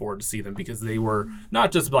 looking forward to see them because they were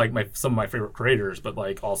not just like some of my favorite creators, but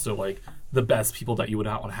like also like the best people that you would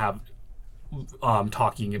not want to have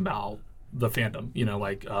talking about the fandom,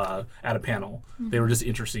 like at a panel. They were just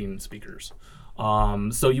interesting speakers.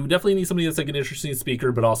 So you definitely need somebody that's like an interesting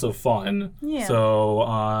speaker, but also fun. Yeah. So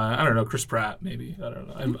I don't know, Chris Pratt maybe. I don't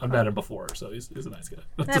know. I've met him before, so he's a nice guy.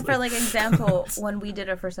 Yeah, for like example, when we did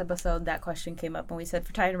our first episode, that question came up, and we said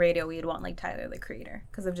for Titan Radio, we'd want like Tyler the Creator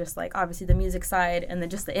because of just like obviously the music side and then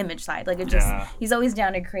just the image side. Like it just Yeah. he's always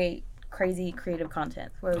down to create crazy creative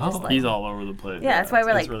content. Where we're just Oh. like, He's all over the place. yeah, that's why we're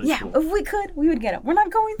it's like, really yeah, cool. if we could, we would get him. We're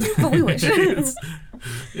not going to, but we wish.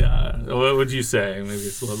 Yeah. What would you say? Maybe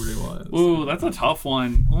celebrity wise. Ooh, that's a tough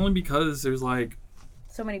one. Only because there's like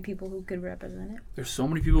So many people who could represent it. there's so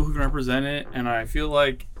many people who can represent it, and I feel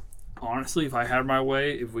like honestly, if I had my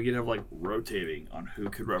way, if we could have like rotating on who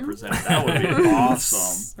could represent it, that would be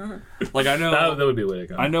awesome. Like I know That would be a way to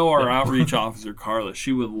go. I know our outreach officer Carla,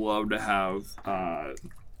 she would love to have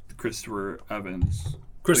Christopher Evans.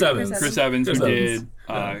 Chris Evans. Chris Evans, Chris who Evans.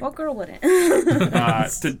 did What girl wouldn't?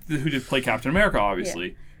 who did play Captain America,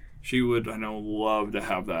 obviously. She would, I know, love to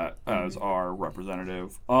have that as our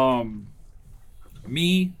representative.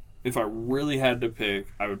 Me, if I really had to pick,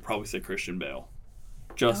 I would probably say Christian Bale.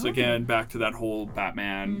 Just again, back to that whole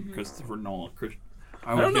Batman, Christopher Nolan.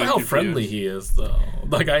 I don't know how friendly he is, though.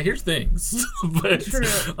 Like, I hear things. But, True.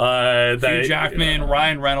 Hugh Jackman,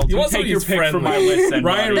 Ryan Reynolds. You You want take somebody your who's pick from my friendly. list. Then,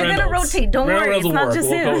 Ryan buddy. They're gonna Reynolds. rotate, don't Ryan worry, Reynolds it's will not work. just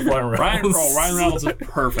We'll go with him. Ryan Reynolds. Ryan Reynolds is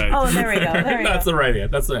perfect. Oh, there we go. There we That's go. the right answer.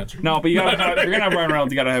 That's the answer. No, but you gotta, if you're gonna have Ryan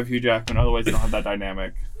Reynolds, you gotta have Hugh Jackman. Otherwise, you don't have that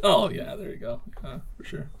dynamic. Oh, yeah, there you go. For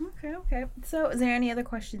sure. Okay. So, is there any other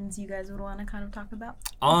questions you guys would want to kind of talk about?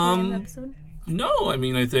 At the end of the episode? No, I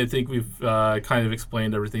mean, I think we've kind of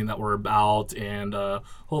explained everything that we're about, and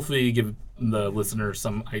hopefully give the listeners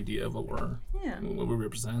some idea of what we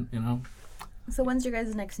represent, So when's your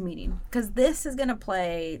guys' next meeting? Because this is gonna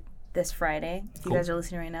play this Friday. If you Cool. guys are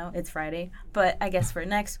listening right now, it's Friday. But I guess for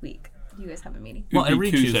next week, you guys have a meeting. Well, It'd be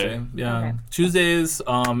every Tuesday. Tuesday. Yeah. Okay. Tuesdays,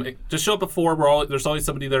 just show up at 4. There's always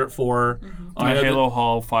somebody there at 4. I know that- Halo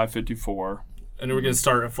Hall 554. And we're gonna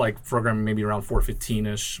start like programming maybe around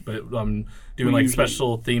 4:15ish, but doing We like usually-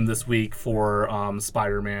 special theme this week for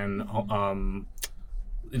Spider-Man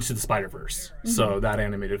Into the Spider-Verse. So that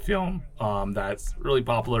animated film that's really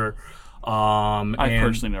popular. I've and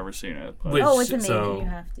personally never seen it. But Which- Oh, it's amazing. so- You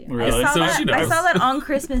have to. Really? I saw So that. she I knows. saw that on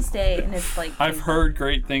Christmas Day, and it's like I've heard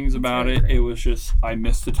great things about very it. great. It was just I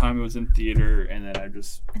missed the time it was in theater, and then I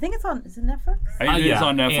think it's on. Is it Netflix? it is yeah.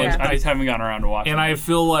 on Netflix. And I just haven't gotten around to watching. And it. I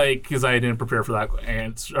feel like, because I didn't prepare for that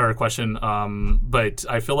answer or question, but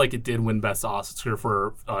I feel like it did win Best Oscar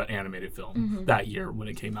for animated film that year when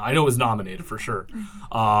it came out. I know it was nominated for sure.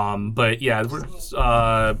 But yeah,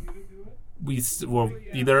 we'll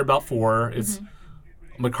be there about 4. It's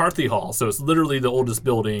McCarthy Hall, so it's literally the oldest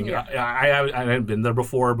building. Yeah. I hadn't been there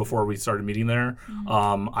before we started meeting there.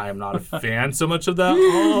 I am not a fan so much of that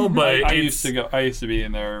hall, but I used to go. I used to be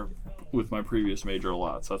in there with my previous major a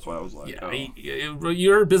lot, so that's why I was like, Yeah,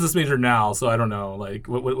 you're a business major now, so I don't know. Like,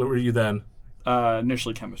 what were you then?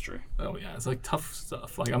 Initially chemistry. Oh yeah, it's like tough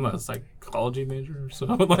stuff. Like I'm a psychology major, so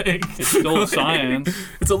like It's still science.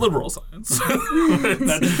 It's a liberal science.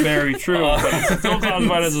 That's very true, but it's still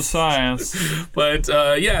classified as a science. But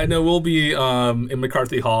we'll be in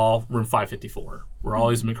McCarthy Hall, room 554. We're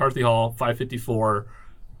always in McCarthy Hall, 554,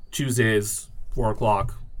 Tuesdays, 4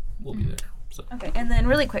 o'clock. We'll be there. So. Okay, and then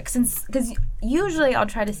really quick, because usually I'll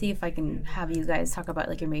try to see if I can have you guys talk about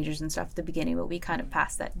like your majors and stuff at the beginning, but we kind of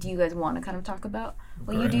passed that. Do you guys want to kind of talk about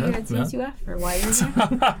what you do here at CSUF or why you're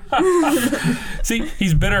here? See,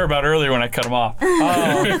 he's bitter about earlier when I cut him off.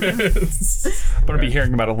 I'm going to be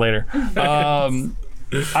hearing about it later.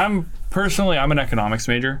 I'm an economics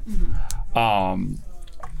major.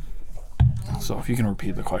 So if you can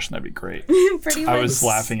repeat the question, that'd be great. Pretty much. I was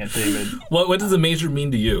laughing at David. What does a major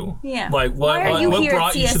mean to you? Yeah. Like why are you what here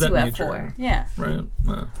brought at you to that CSUF major? for? Yeah. Right.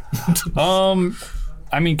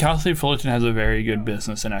 I mean, Cal State Fullerton has a very good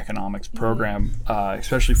business and economics program,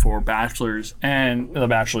 especially for bachelor's and the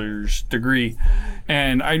bachelor's degree.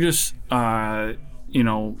 And I just, I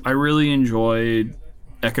really enjoyed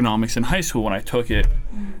economics in high school when I took it.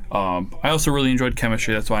 I also really enjoyed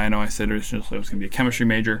chemistry. That's why I said originally I was going to be a chemistry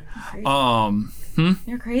major.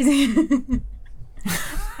 You're crazy.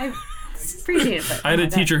 I appreciate it. I had a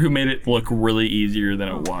teacher who made it look really easier than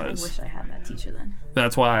it was. I wish I had that teacher then.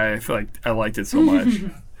 That's why I feel like I liked it so much.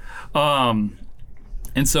 And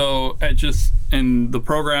so and the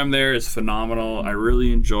program there is phenomenal. I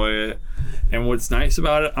really enjoy it. And what's nice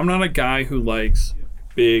about it, I'm not a guy who likes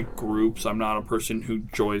big groups. I'm not a person who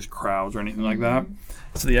enjoys crowds or anything like that.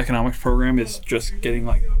 So the economics program is just getting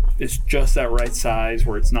it's just that right size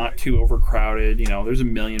where it's not too overcrowded. There's a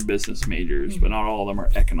million business majors, but not all of them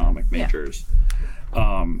are economic majors.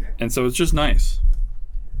 And so it's just nice.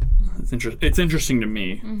 It's interesting to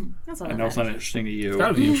me. That's all I know it's not interesting to you. It's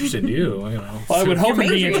gotta be interesting to you. Well, I would hope it'd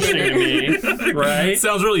be interesting to me, right? It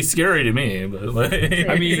sounds really scary to me, but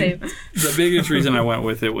I mean, the biggest reason I went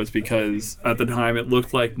with it was because at the time it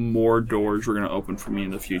looked like more doors were going to open for me in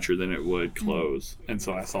the future than it would close, and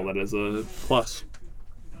so I saw that as a plus.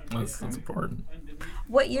 That's important.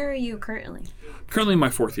 What year are you currently? Currently in my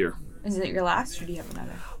 4th year. Is it your last, or do you have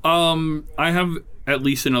another? I have at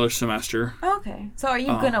least another semester. Oh, okay. So are you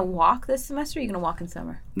gonna walk this semester, or are you gonna walk in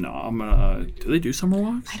summer? No, I'm gonna. Do they do summer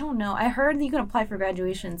walks? I don't know. I heard that you can apply for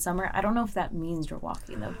graduation in summer. I don't know if that means you're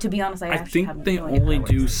walking though. To be honest, I think they only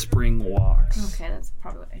do spring walks. Okay, that's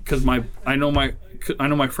probably what I. Because I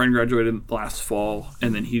know my friend graduated last fall,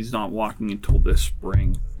 and then he's not walking until this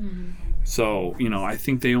spring. So, I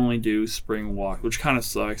think they only do spring walk, which kind of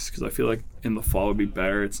sucks because I feel like in the fall would be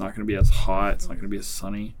better. It's not going to be as hot. It's not going to be as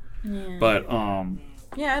sunny. Yeah. But,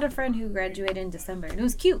 yeah, I had a friend who graduated in December. And it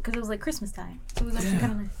was cute because it was like Christmas time. So it was actually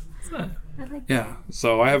kind of nice. I like that.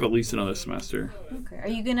 So I have at least another semester. Okay.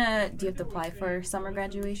 Do you have to apply for summer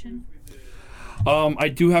graduation? I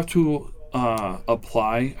do have to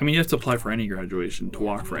apply. I mean, you have to apply for any graduation to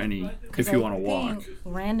walk for any if you want to walk.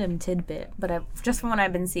 Random tidbit, but just from what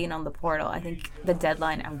I've been seeing on the portal, I think the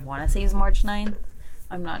deadline I want to say is March 9th.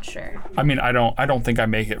 I'm not sure. I mean, I don't think I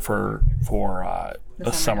make it for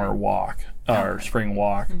a summer walk or spring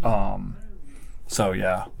walk. So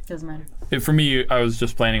yeah. Doesn't matter. For me, I was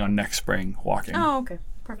just planning on next spring walking. Oh, okay.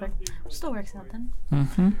 Perfect. Still works out then.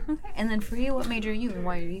 Okay. And then for you, what major are you and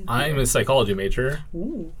why are you? I'm a psychology major.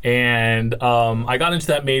 Ooh. And I got into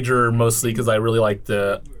that major mostly because I really like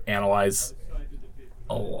to analyze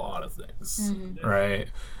a lot of things, right?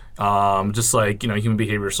 Just like, human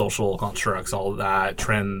behavior, social constructs, all of that,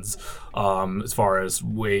 trends, as far as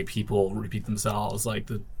way people repeat themselves, like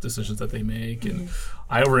the decisions that they make. And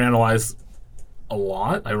I overanalyze a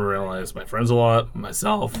lot. I overanalyze my friends a lot,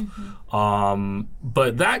 myself.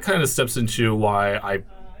 But that kind of steps into why I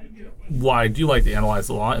do like to analyze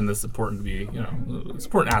a lot, and this is important to be, it's an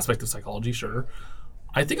important aspect of psychology, sure.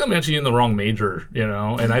 I think I'm actually in the wrong major,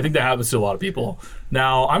 and I think that happens to a lot of people.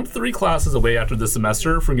 Now, I'm 3 classes away after this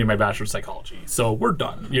semester from getting my bachelor's of psychology, so we're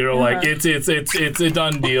done. Like it's a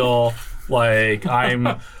done deal. Like I'm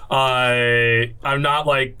not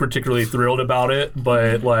like particularly thrilled about it,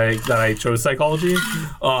 but like that I chose psychology.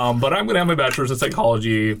 But I'm gonna have my bachelor's in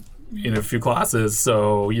psychology in a few classes,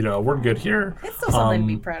 so we're good here. It's still something to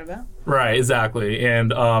be proud about. Right, exactly.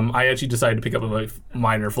 And I actually decided to pick up a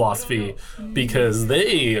minor philosophy because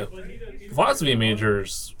philosophy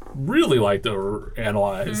majors really like to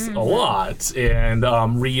analyze a lot and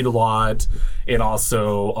read a lot, and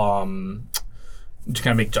also to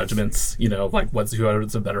kind of make judgments, like what's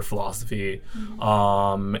a better philosophy,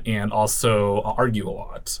 and also argue a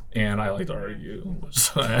lot. And I like to argue.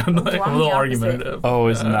 I'm a little argumentative. Oh,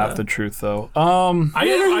 isn't that the truth though? I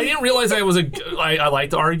didn't realize I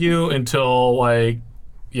like to argue until my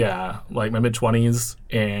mid-20s,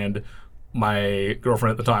 and my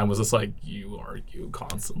girlfriend at the time was just like, you argue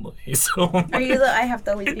constantly. So are you the I have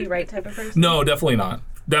to always be right type of person? No, definitely not.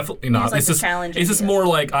 Definitely not. It's just more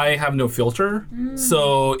like I have no filter.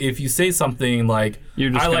 So if you say something like,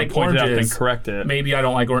 you're just I like point oranges, it out and correct it. Maybe I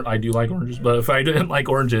don't like I do like oranges, but if I didn't like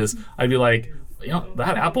oranges, I'd be like,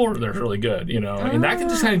 that apple over there is really good, and that can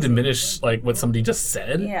just kind of diminish like what somebody just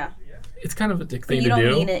said. Yeah. It's kind of a dick thing to do. You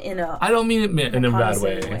don't mean it in a... I don't mean it in a bad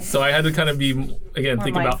way. So I had to kind of be, again,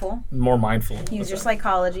 more mindful. Use your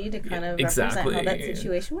psychology to kind of represent how that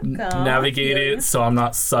situation would go. Navigate it so I'm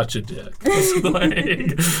not such a dick.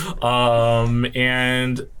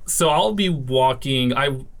 And so I'll be walking...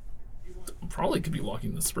 I probably could be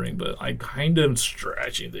walking this spring, but I kind of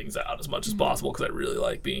stretching things out as much as possible because I really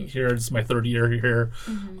like being here. It's my third year here.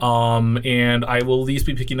 And I will at least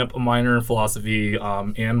be picking up a minor in philosophy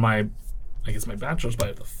and my bachelor's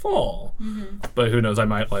by the fall. But who knows, I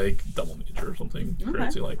might double major or something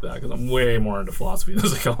crazy like that because I'm way more into philosophy than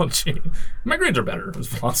psychology. My grades are better in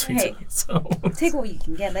philosophy too. So take what you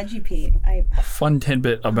can get. That GPA. Fun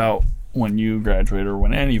tidbit about when you graduate or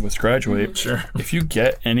when any of us graduate, sure. If you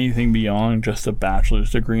get anything beyond just a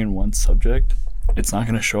bachelor's degree in one subject, it's not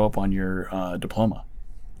going to show up on your diploma.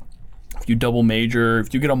 If you double major,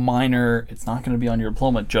 if you get a minor, it's not going to be on your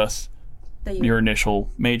diploma, just your initial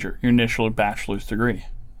major, your initial bachelor's degree.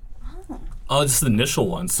 Oh, just the initial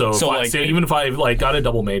one. So even if I got a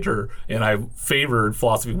double major and I favored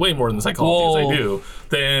philosophy way more than psychology as I do,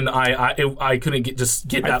 then I couldn't get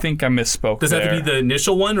that. I think I misspoke. Does that have to be the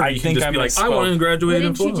initial one, or you can just be like, I want to graduate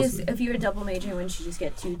in philosophy? If you're a double major, wouldn't you just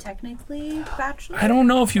get two technically bachelors? I don't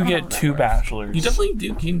know if you get two bachelors. You definitely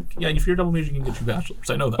do. If you're a double major, you can get two bachelors.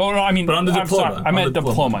 I know that. Oh no, I mean, but on the diploma, I meant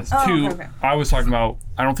diplomas. Okay. I was talking about.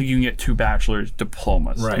 I don't think you can get two bachelor's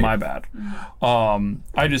diplomas. Right. My bad.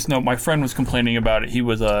 I just know my friend was complaining about it. He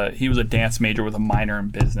was a dance major with a minor in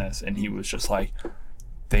business, and he was just like,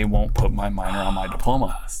 they won't put my minor on my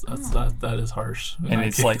diploma. That is harsh. And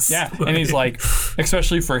it's like, yeah. And he's like,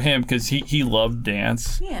 especially for him, because he loved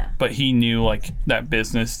dance. Yeah. But he knew that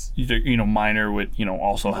business, minor would,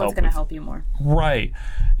 also help. It's going to help you more. Right.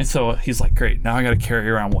 And so he's like, great, now I got to carry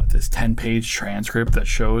around this 10-page transcript that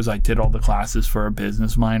shows I did all the classes for a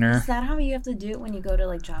business minor. Is that how you have to do it when you go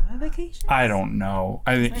to job applications? I don't know.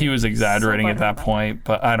 I think he was exaggerating at that point,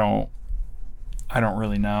 but I don't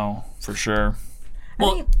really know for sure.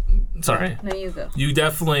 Well, sorry. No, you go. You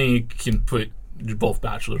definitely can put both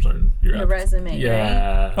bachelors on your resume.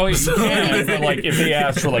 Yeah. Right? Oh, you can. If they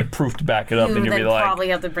ask for proof to back it up, then you'll be like, probably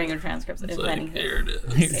have to bring your transcripts. Here it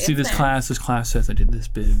is. See, this class says I did this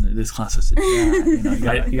business. This class says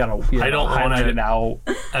that. You gotta. I don't want it out.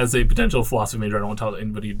 As a potential philosophy major, I don't want to tell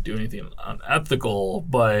anybody to do anything unethical.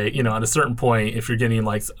 But at a certain point, if you're getting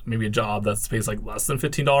maybe a job that pays less than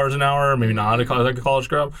 $15 an hour, maybe not a college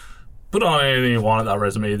grad, put on anything you want on that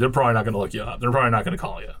resume. They're probably not going to look you up. They're probably not going to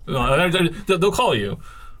call you. They'll call you.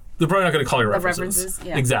 They're probably not going to call your references.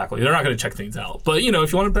 Yeah. Exactly. They're not going to check things out. But, if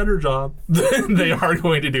you want a better job, then they are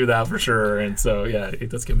going to do that for sure. And so, yeah,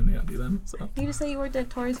 that's giving to them. So. You just say you worked at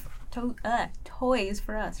Toys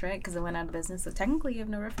for Us, right? Because it went out of business. So technically you have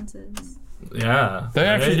no references. Yeah. They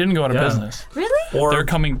actually didn't go out of business. Really? Or they're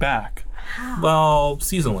coming back. How? Well,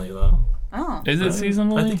 seasonally, though. Oh. Is it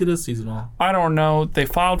seasonally? I think it is seasonal. I don't know. They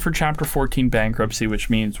filed for Chapter 14 bankruptcy, which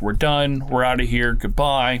means we're done. We're out of here.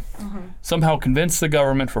 Goodbye. Somehow convinced the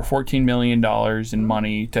government for $14 million in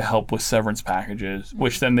money to help with severance packages,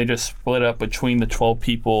 which then they just split up between the 12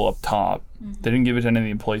 people up top. They didn't give it to any of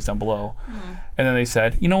the employees down below. And then they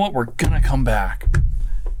said, you know what? We're going to come back.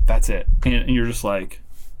 That's it. And you're just like...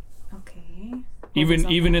 Okay.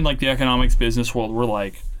 Even in the economics business world, we're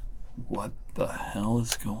like, what the hell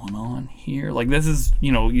is going on here? This is,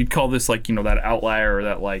 you'd call this that outlier or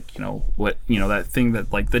that that thing that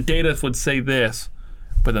the data would say this,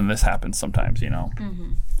 but then this happens sometimes,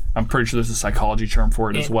 I'm pretty sure there's a psychology term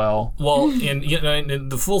for it as well. Well,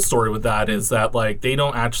 and the full story with that is that they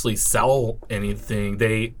don't actually sell anything.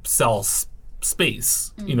 They sell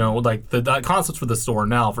space. The concept for the store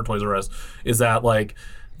now for Toys R Us is that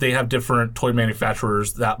they have different toy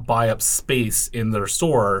manufacturers that buy up space in their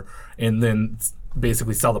store and then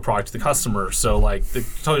basically sell the product to the customer. So the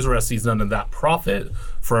Toys R Us sees none of that profit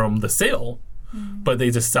from the sale. but they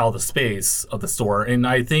just sell the space of the store. And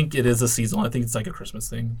I think it is a seasonal. I think it's like a Christmas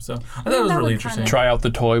thing. So I thought it was really interesting. Try out the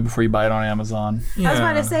toy before you buy it on Amazon. I was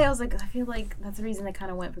about to say, I was like, I feel like that's the reason they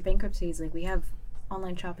kind of went for bankruptcy. Is like we have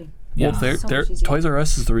online shopping. Well, Toys R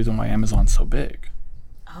Us is the reason why Amazon's so big.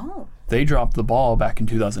 Oh. They dropped the ball back in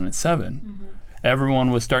 2007.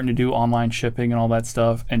 Everyone was starting to do online shipping and all that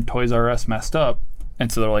stuff, and Toys R Us messed up.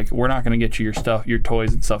 And so they're like, we're not going to get you your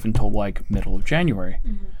toys and stuff until like middle of January.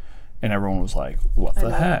 And everyone was like, what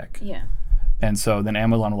the heck? Yeah. And so then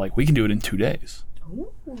Amazon was like, we can do it in 2 days.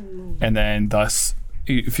 Ooh. And then thus,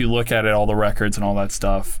 if you look at it, all the records and all that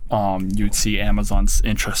stuff, you'd see Amazon's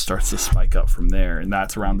interest starts to spike up from there. And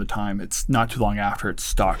that's around the time, it's not too long after its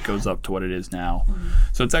stock goes up to what it is now.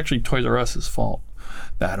 So it's actually Toys R Us's fault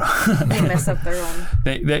that they mess up their own.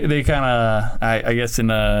 They kind of, I guess in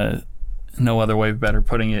no other way better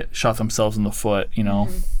putting it, shot themselves in the foot, you know.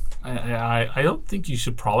 I don't think you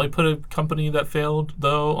should probably put a company that failed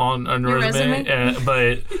though on your resume.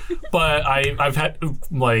 But I've had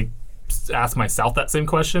like ask myself that same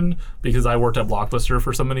question because I worked at Blockbuster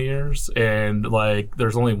for so many years, and like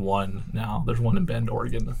there's only one now. There's one in Bend,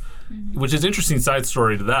 Oregon, which is interesting. Side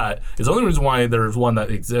story to that is the only reason why there's one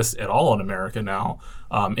that exists at all in America now,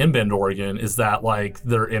 in Bend, Oregon, is that like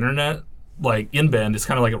their internet. Like in Bend, it's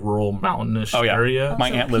kind of like a rural mountainish area. My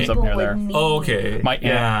aunt lives up near there. Oh, okay. My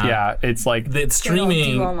aunt, it's like it's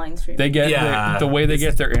streaming. Online streaming. They get the way they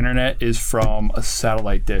get their internet is from a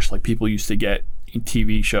satellite dish. Like people used to get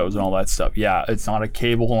TV shows and all that stuff. Yeah, it's not a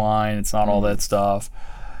cable line. It's not all that stuff.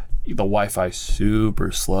 The Wi-Fi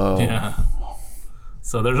super slow. Yeah.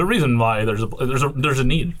 So there's a reason why there's a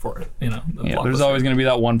need for it, you know. There's always going to be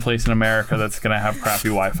that one place in America that's going to have crappy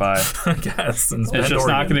Wi-Fi. I guess it's just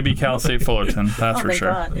not going to be Cal State Fullerton. That's for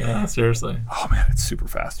sure. God. Yeah, seriously. Oh man, it's super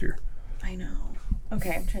fast here. I know.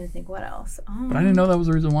 Okay, I'm trying to think what else. But I didn't know that was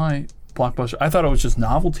the reason why Blockbuster. I thought it was just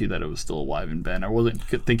novelty that it was still alive in Bend. I wasn't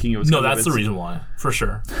thinking it was. No, that's the reason why, for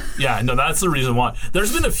sure. Yeah, no, that's the reason why.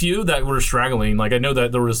 There's been a few that were straggling. Like I know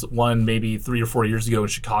that there was one maybe 3 or 4 years ago in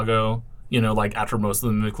Chicago. You know, like after most of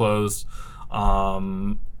them had closed,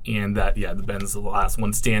 and that the Bend's the last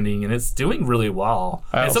one standing, and it's doing really well.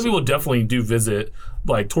 And some people definitely do visit,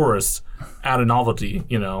 like tourists, at a novelty,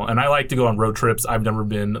 you know. And I like to go on road trips. I've never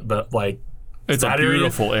been, but like it's a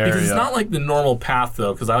beautiful area because it's not like the normal path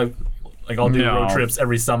though. Because I'll do road trips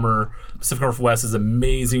every summer. Pacific Northwest is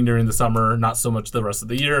amazing during the summer, not so much the rest of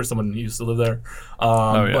the year. Someone used to live there,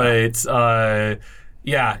 but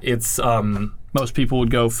it's. Most people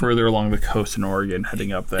would go further along the coast in Oregon,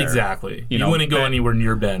 heading up there. Exactly. You wouldn't go anywhere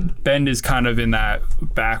near Bend. Bend is kind of in that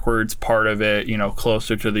backwards part of it, you know,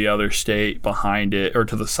 closer to the other state behind it, or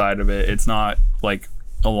to the side of it. It's not like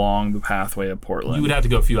along the pathway of Portland. You would have to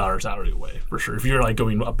go a few hours out of your way, for sure. If you're like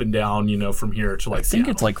going up and down, you know, from here to like Seattle. I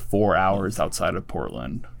think it's like 4 hours outside of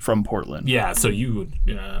Portland, from Portland. Yeah, so you would,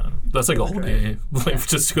 that's like a whole day, like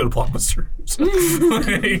just to go to Blockbuster.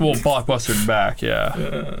 Well, Blockbuster and back,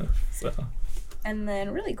 yeah. So. And then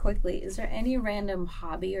really quickly, is there any random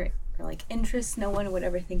hobby or like interest no one would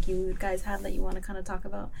ever think you guys have that you want to kind of talk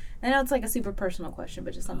about? I know it's like a super personal question,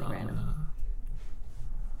 but just something random.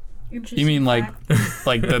 You mean like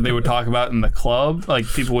that they would talk about in the club? Like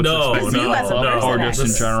people would no, or just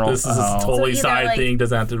in general? This is a totally side thing.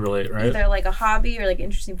 Doesn't have to relate, right? Either like a hobby or like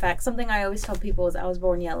interesting fact. Something I always tell people is I was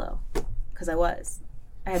born yellow because I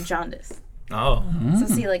had jaundice. Oh. So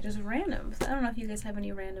see, like just random. I don't know if you guys have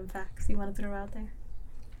any random facts you want to throw out there.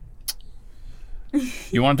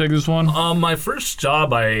 You want to take this one? My first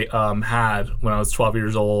job I had when I was 12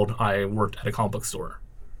 years old, I worked at a comic book store.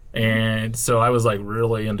 And so I was like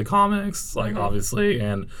really into comics, like obviously.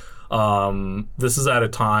 And this is at a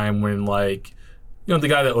time when like, you know, the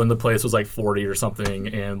guy that owned the place was like 40 or something.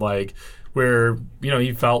 And like where, you know,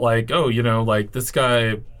 he felt like, oh, you know, like this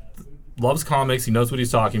guy loves comics. He knows what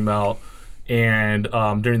he's talking about. And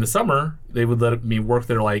during the summer, they would let me work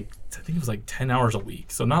there like, I think it was like 10 hours a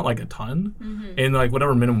week. So not like a ton. And like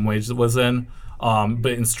whatever minimum wage it was then.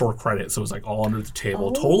 But in store credit, so it was like all under the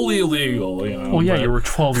table, totally illegal. You know, well, yeah, you were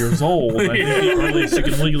 12 years old. I think the earliest you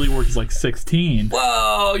can legally work is like 16.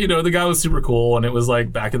 Well, you know, the guy was super cool, and it was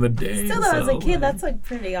like back in the day. Still, though, as a kid, that's like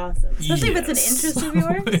pretty awesome, especially if it's an interest of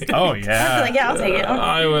yours. Oh yeah, I feel like I'll take it.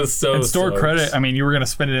 I was so. And store credit. I mean, you were gonna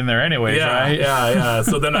spend it in there anyways, right? Yeah.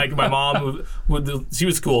 So then, like, my mom would she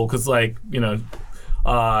was cool because, like, you know.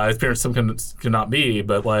 His parents some could not be,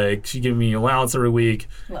 but like she gave me allowance every week,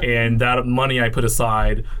 and that money I put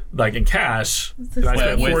aside like in cash. And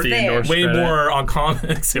I spent way more on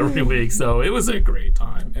comics every week, so it was a great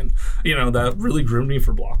time, and that really groomed me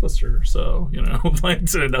for Blockbuster. So like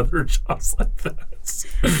to another jobs like that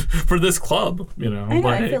for this club. I know.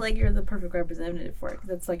 I feel like you're the perfect representative for it because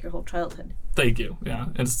it's like your whole childhood. Thank you. Yeah,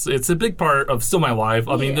 it's a big part of still my life.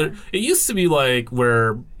 I mean, it used to be like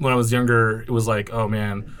where when I was younger, it was like, oh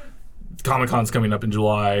man, Comic-Con's coming up in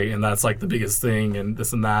July, and that's like the biggest thing, and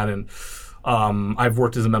this and that, and I've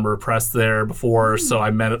worked as a member of press there before, so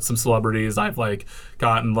I met some celebrities. I've like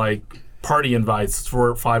gotten like party invites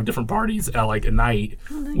for 5 different parties at like a night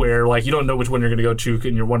where like you don't know which one you're going to go to,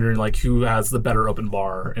 and you're wondering like who has the better open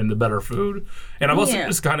bar and the better food. And I've also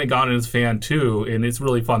just kind of gotten as a fan too, and it's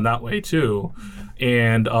really fun that way too.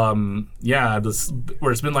 And this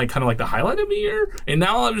where it's been like kind of like the highlight of the year, and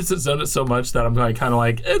now I've just done it so much that I'm like kind of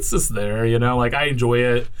like it's just there, like I enjoy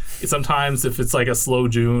it. Sometimes if it's like a slow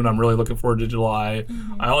June, I'm really looking forward to July.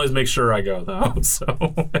 I always make sure I go though, so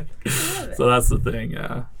that's the thing.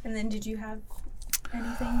 And then did you have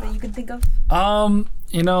anything that you can think of?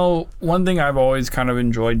 One thing I've always kind of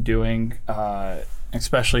enjoyed doing,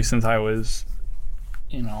 especially since I was,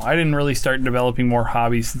 I didn't really start developing more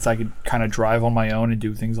hobbies since I could kind of drive on my own and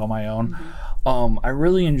do things on my own. I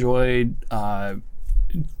really enjoyed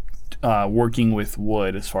working with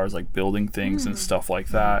wood as far as like building things and stuff like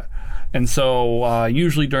that. And so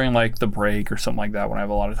usually during like the break or something like that, when I have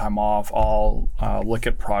a lot of time off, I'll look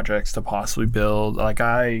at projects to possibly build. Like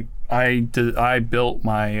I built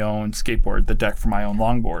my own skateboard, the deck for my own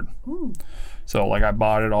longboard. Ooh. So like I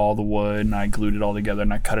bought it all the wood and I glued it all together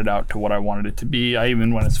and I cut it out to what I wanted it to be. I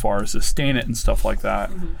even went as far as to stain it and stuff like that.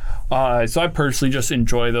 So I personally just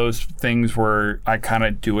enjoy those things where I kind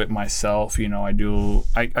of do it myself.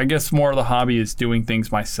 I guess more of the hobby is doing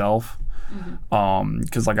things myself.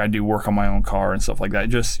 Because like I do work on my own car and stuff like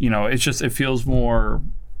that. It feels more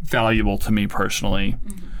valuable to me personally.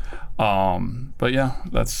 But yeah,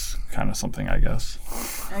 that's kind of something, I guess.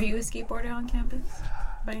 Are you a skateboarder on campus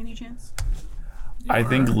by any chance? I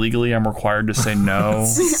think legally I'm required to say no.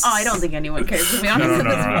 I don't think anyone cares, to be honest.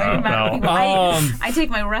 No. I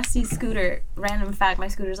take my rusty scooter. Random fact, my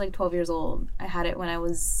scooter's like 12 years old. I had it when I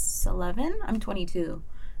was 11. I'm 22.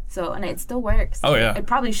 So, and it still works. Oh, yeah. It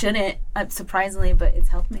probably shouldn't, surprisingly, but it's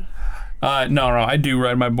helped me. No, I do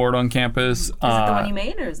ride my board on campus. Is it the one you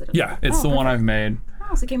made, or is it? It's the one I've made.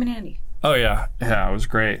 Oh, so it came in handy. Oh, yeah. Yeah, it was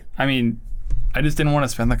great. I mean, I just didn't want to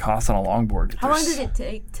spend the cost on a longboard. How long did it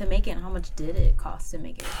take to make it, and how much did it cost to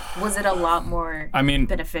make it? Was it a lot more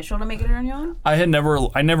beneficial to make it on your own? I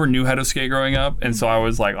never knew how to skate growing up, and so I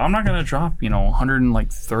was like, I'm not going to drop,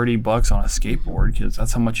 $130 on a skateboard, because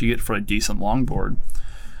that's how much you get for a decent longboard.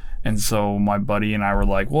 And so my buddy and I were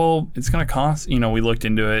like, well, it's going to cost, we looked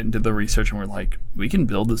into it and did the research, and we're like, we can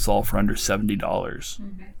build this all for under $70.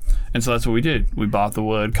 And so that's what we did. We bought the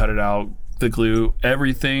wood, cut it out, the glue,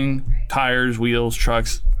 everything, tires, wheels,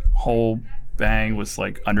 trucks, whole bang was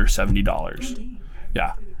like under $70.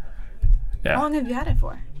 Yeah. How long have you had it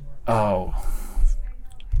for? Oh,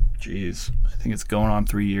 geez. I think it's going on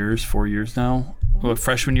 4 years now. Well,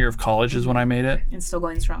 freshman year of college is when I made it. It's still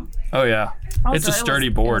going strong. Oh, yeah. Also, it's a sturdy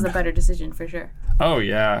board. It was a better decision for sure. Oh,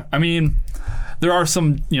 yeah. I mean, there are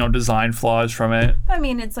some, design flaws from it. But I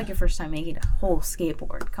mean, it's like your first time making a whole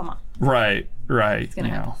skateboard. Come on. Right. It's gonna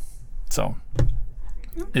happen. So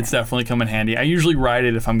it's definitely come in handy. I usually ride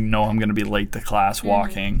it if I know I'm going to be late to class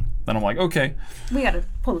walking. Then I'm like, okay. We got to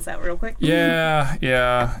pull this out real quick. Yeah.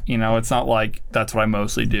 It's not like that's what I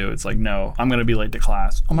mostly do. It's like, no, I'm going to be late to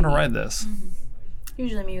class. I'm going to ride this.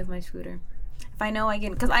 Usually me with my scooter. If I know I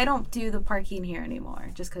can, because I don't do the parking here anymore,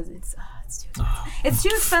 just because it's too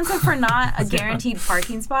expensive for not a guaranteed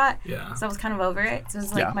parking spot. Yeah. So I was kind of over it. So it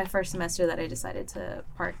was like my first semester that I decided to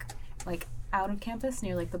park like out of campus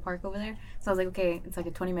near like the park over there. So I was like, okay, it's like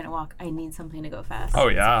a 20-minute walk. I need something to go fast. Oh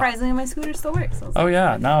yeah. Surprisingly, my scooter still works. So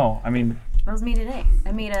no. I mean, that was me today.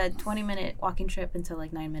 I made a 20-minute walking trip into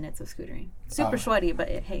like 9 minutes of scootering. Super sweaty, but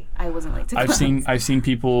hey, I wasn't late to class. I've seen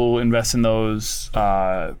people invest in those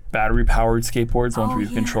battery-powered skateboards, the ones where you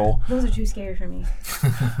control. Those are too scary for me.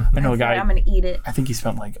 I know a guy. I'm gonna eat it. I think he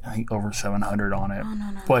spent over $700 on it. Oh,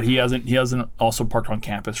 no. But he hasn't also parked on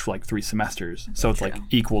campus for like 3 semesters, so it's like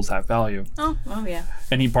equals that value. Oh yeah.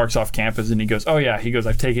 And he parks off campus and he goes,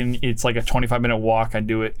 it's like a 25-minute walk. I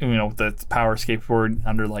do it, with the power skateboard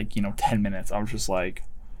under like 10 minutes. I was just like,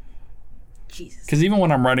 Jesus. Because even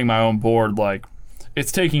when I'm riding my own board, like,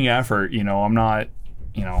 it's taking effort, I'm not,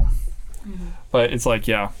 but it's like,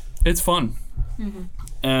 it's fun.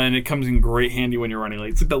 And it comes in great handy when you're running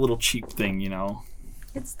late. It's like that little cheap thing,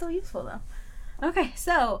 It's still useful though. Okay,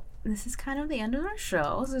 so this is kind of the end of our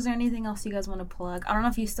show. So is there anything else you guys want to plug? I don't know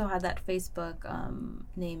if you still have that Facebook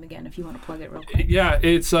name again, if you want to plug it real quick. Yeah,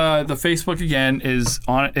 it's the Facebook again is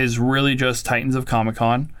really just Titans of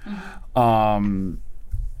Comic-Con.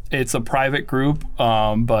 It's a private group,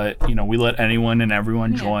 but we let anyone and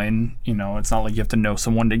everyone join. It's not like you have to know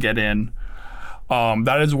someone to get in.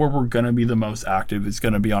 That is where we're gonna be the most active. It's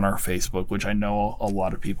gonna be on our Facebook, which I know a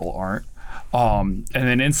lot of people aren't. And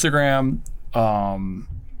then Instagram.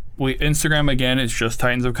 Instagram again is just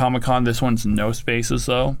Titans of Comic-Con. This one's no spaces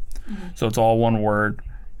though, so it's all one word.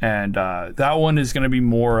 And that one is going to be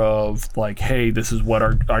more of like, hey, this is what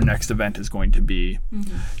our next event is going to be.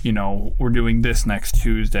 We're doing this next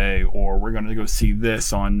Tuesday, or we're going to go see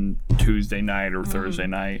this on Tuesday night or Thursday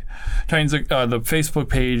night. Titans, the Facebook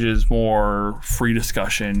page is more free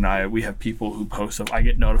discussion. We have people who post stuff. I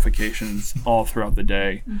get notifications all throughout the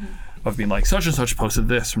day of being like, such and such posted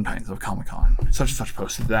this from Titans of Comic-Con. Such and such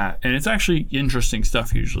posted that. And it's actually interesting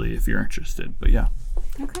stuff usually if you're interested. But yeah.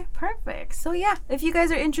 Okay, perfect. So yeah, if you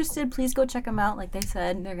guys are interested, please go check them out. Like they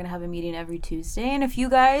said, they're going to have a meeting every Tuesday. And if you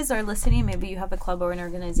guys are listening, maybe you have a club or an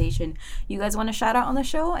organization you guys want to shout out on the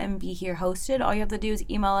show and be here hosted, all you have to do is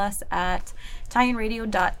email us at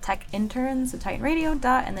titanradio.techintern, so titanradio.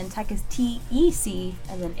 And then tech is TEC,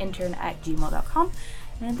 and then intern@gmail.com.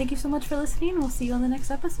 And thank you so much for listening. We'll see you on the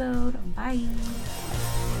next episode. Bye.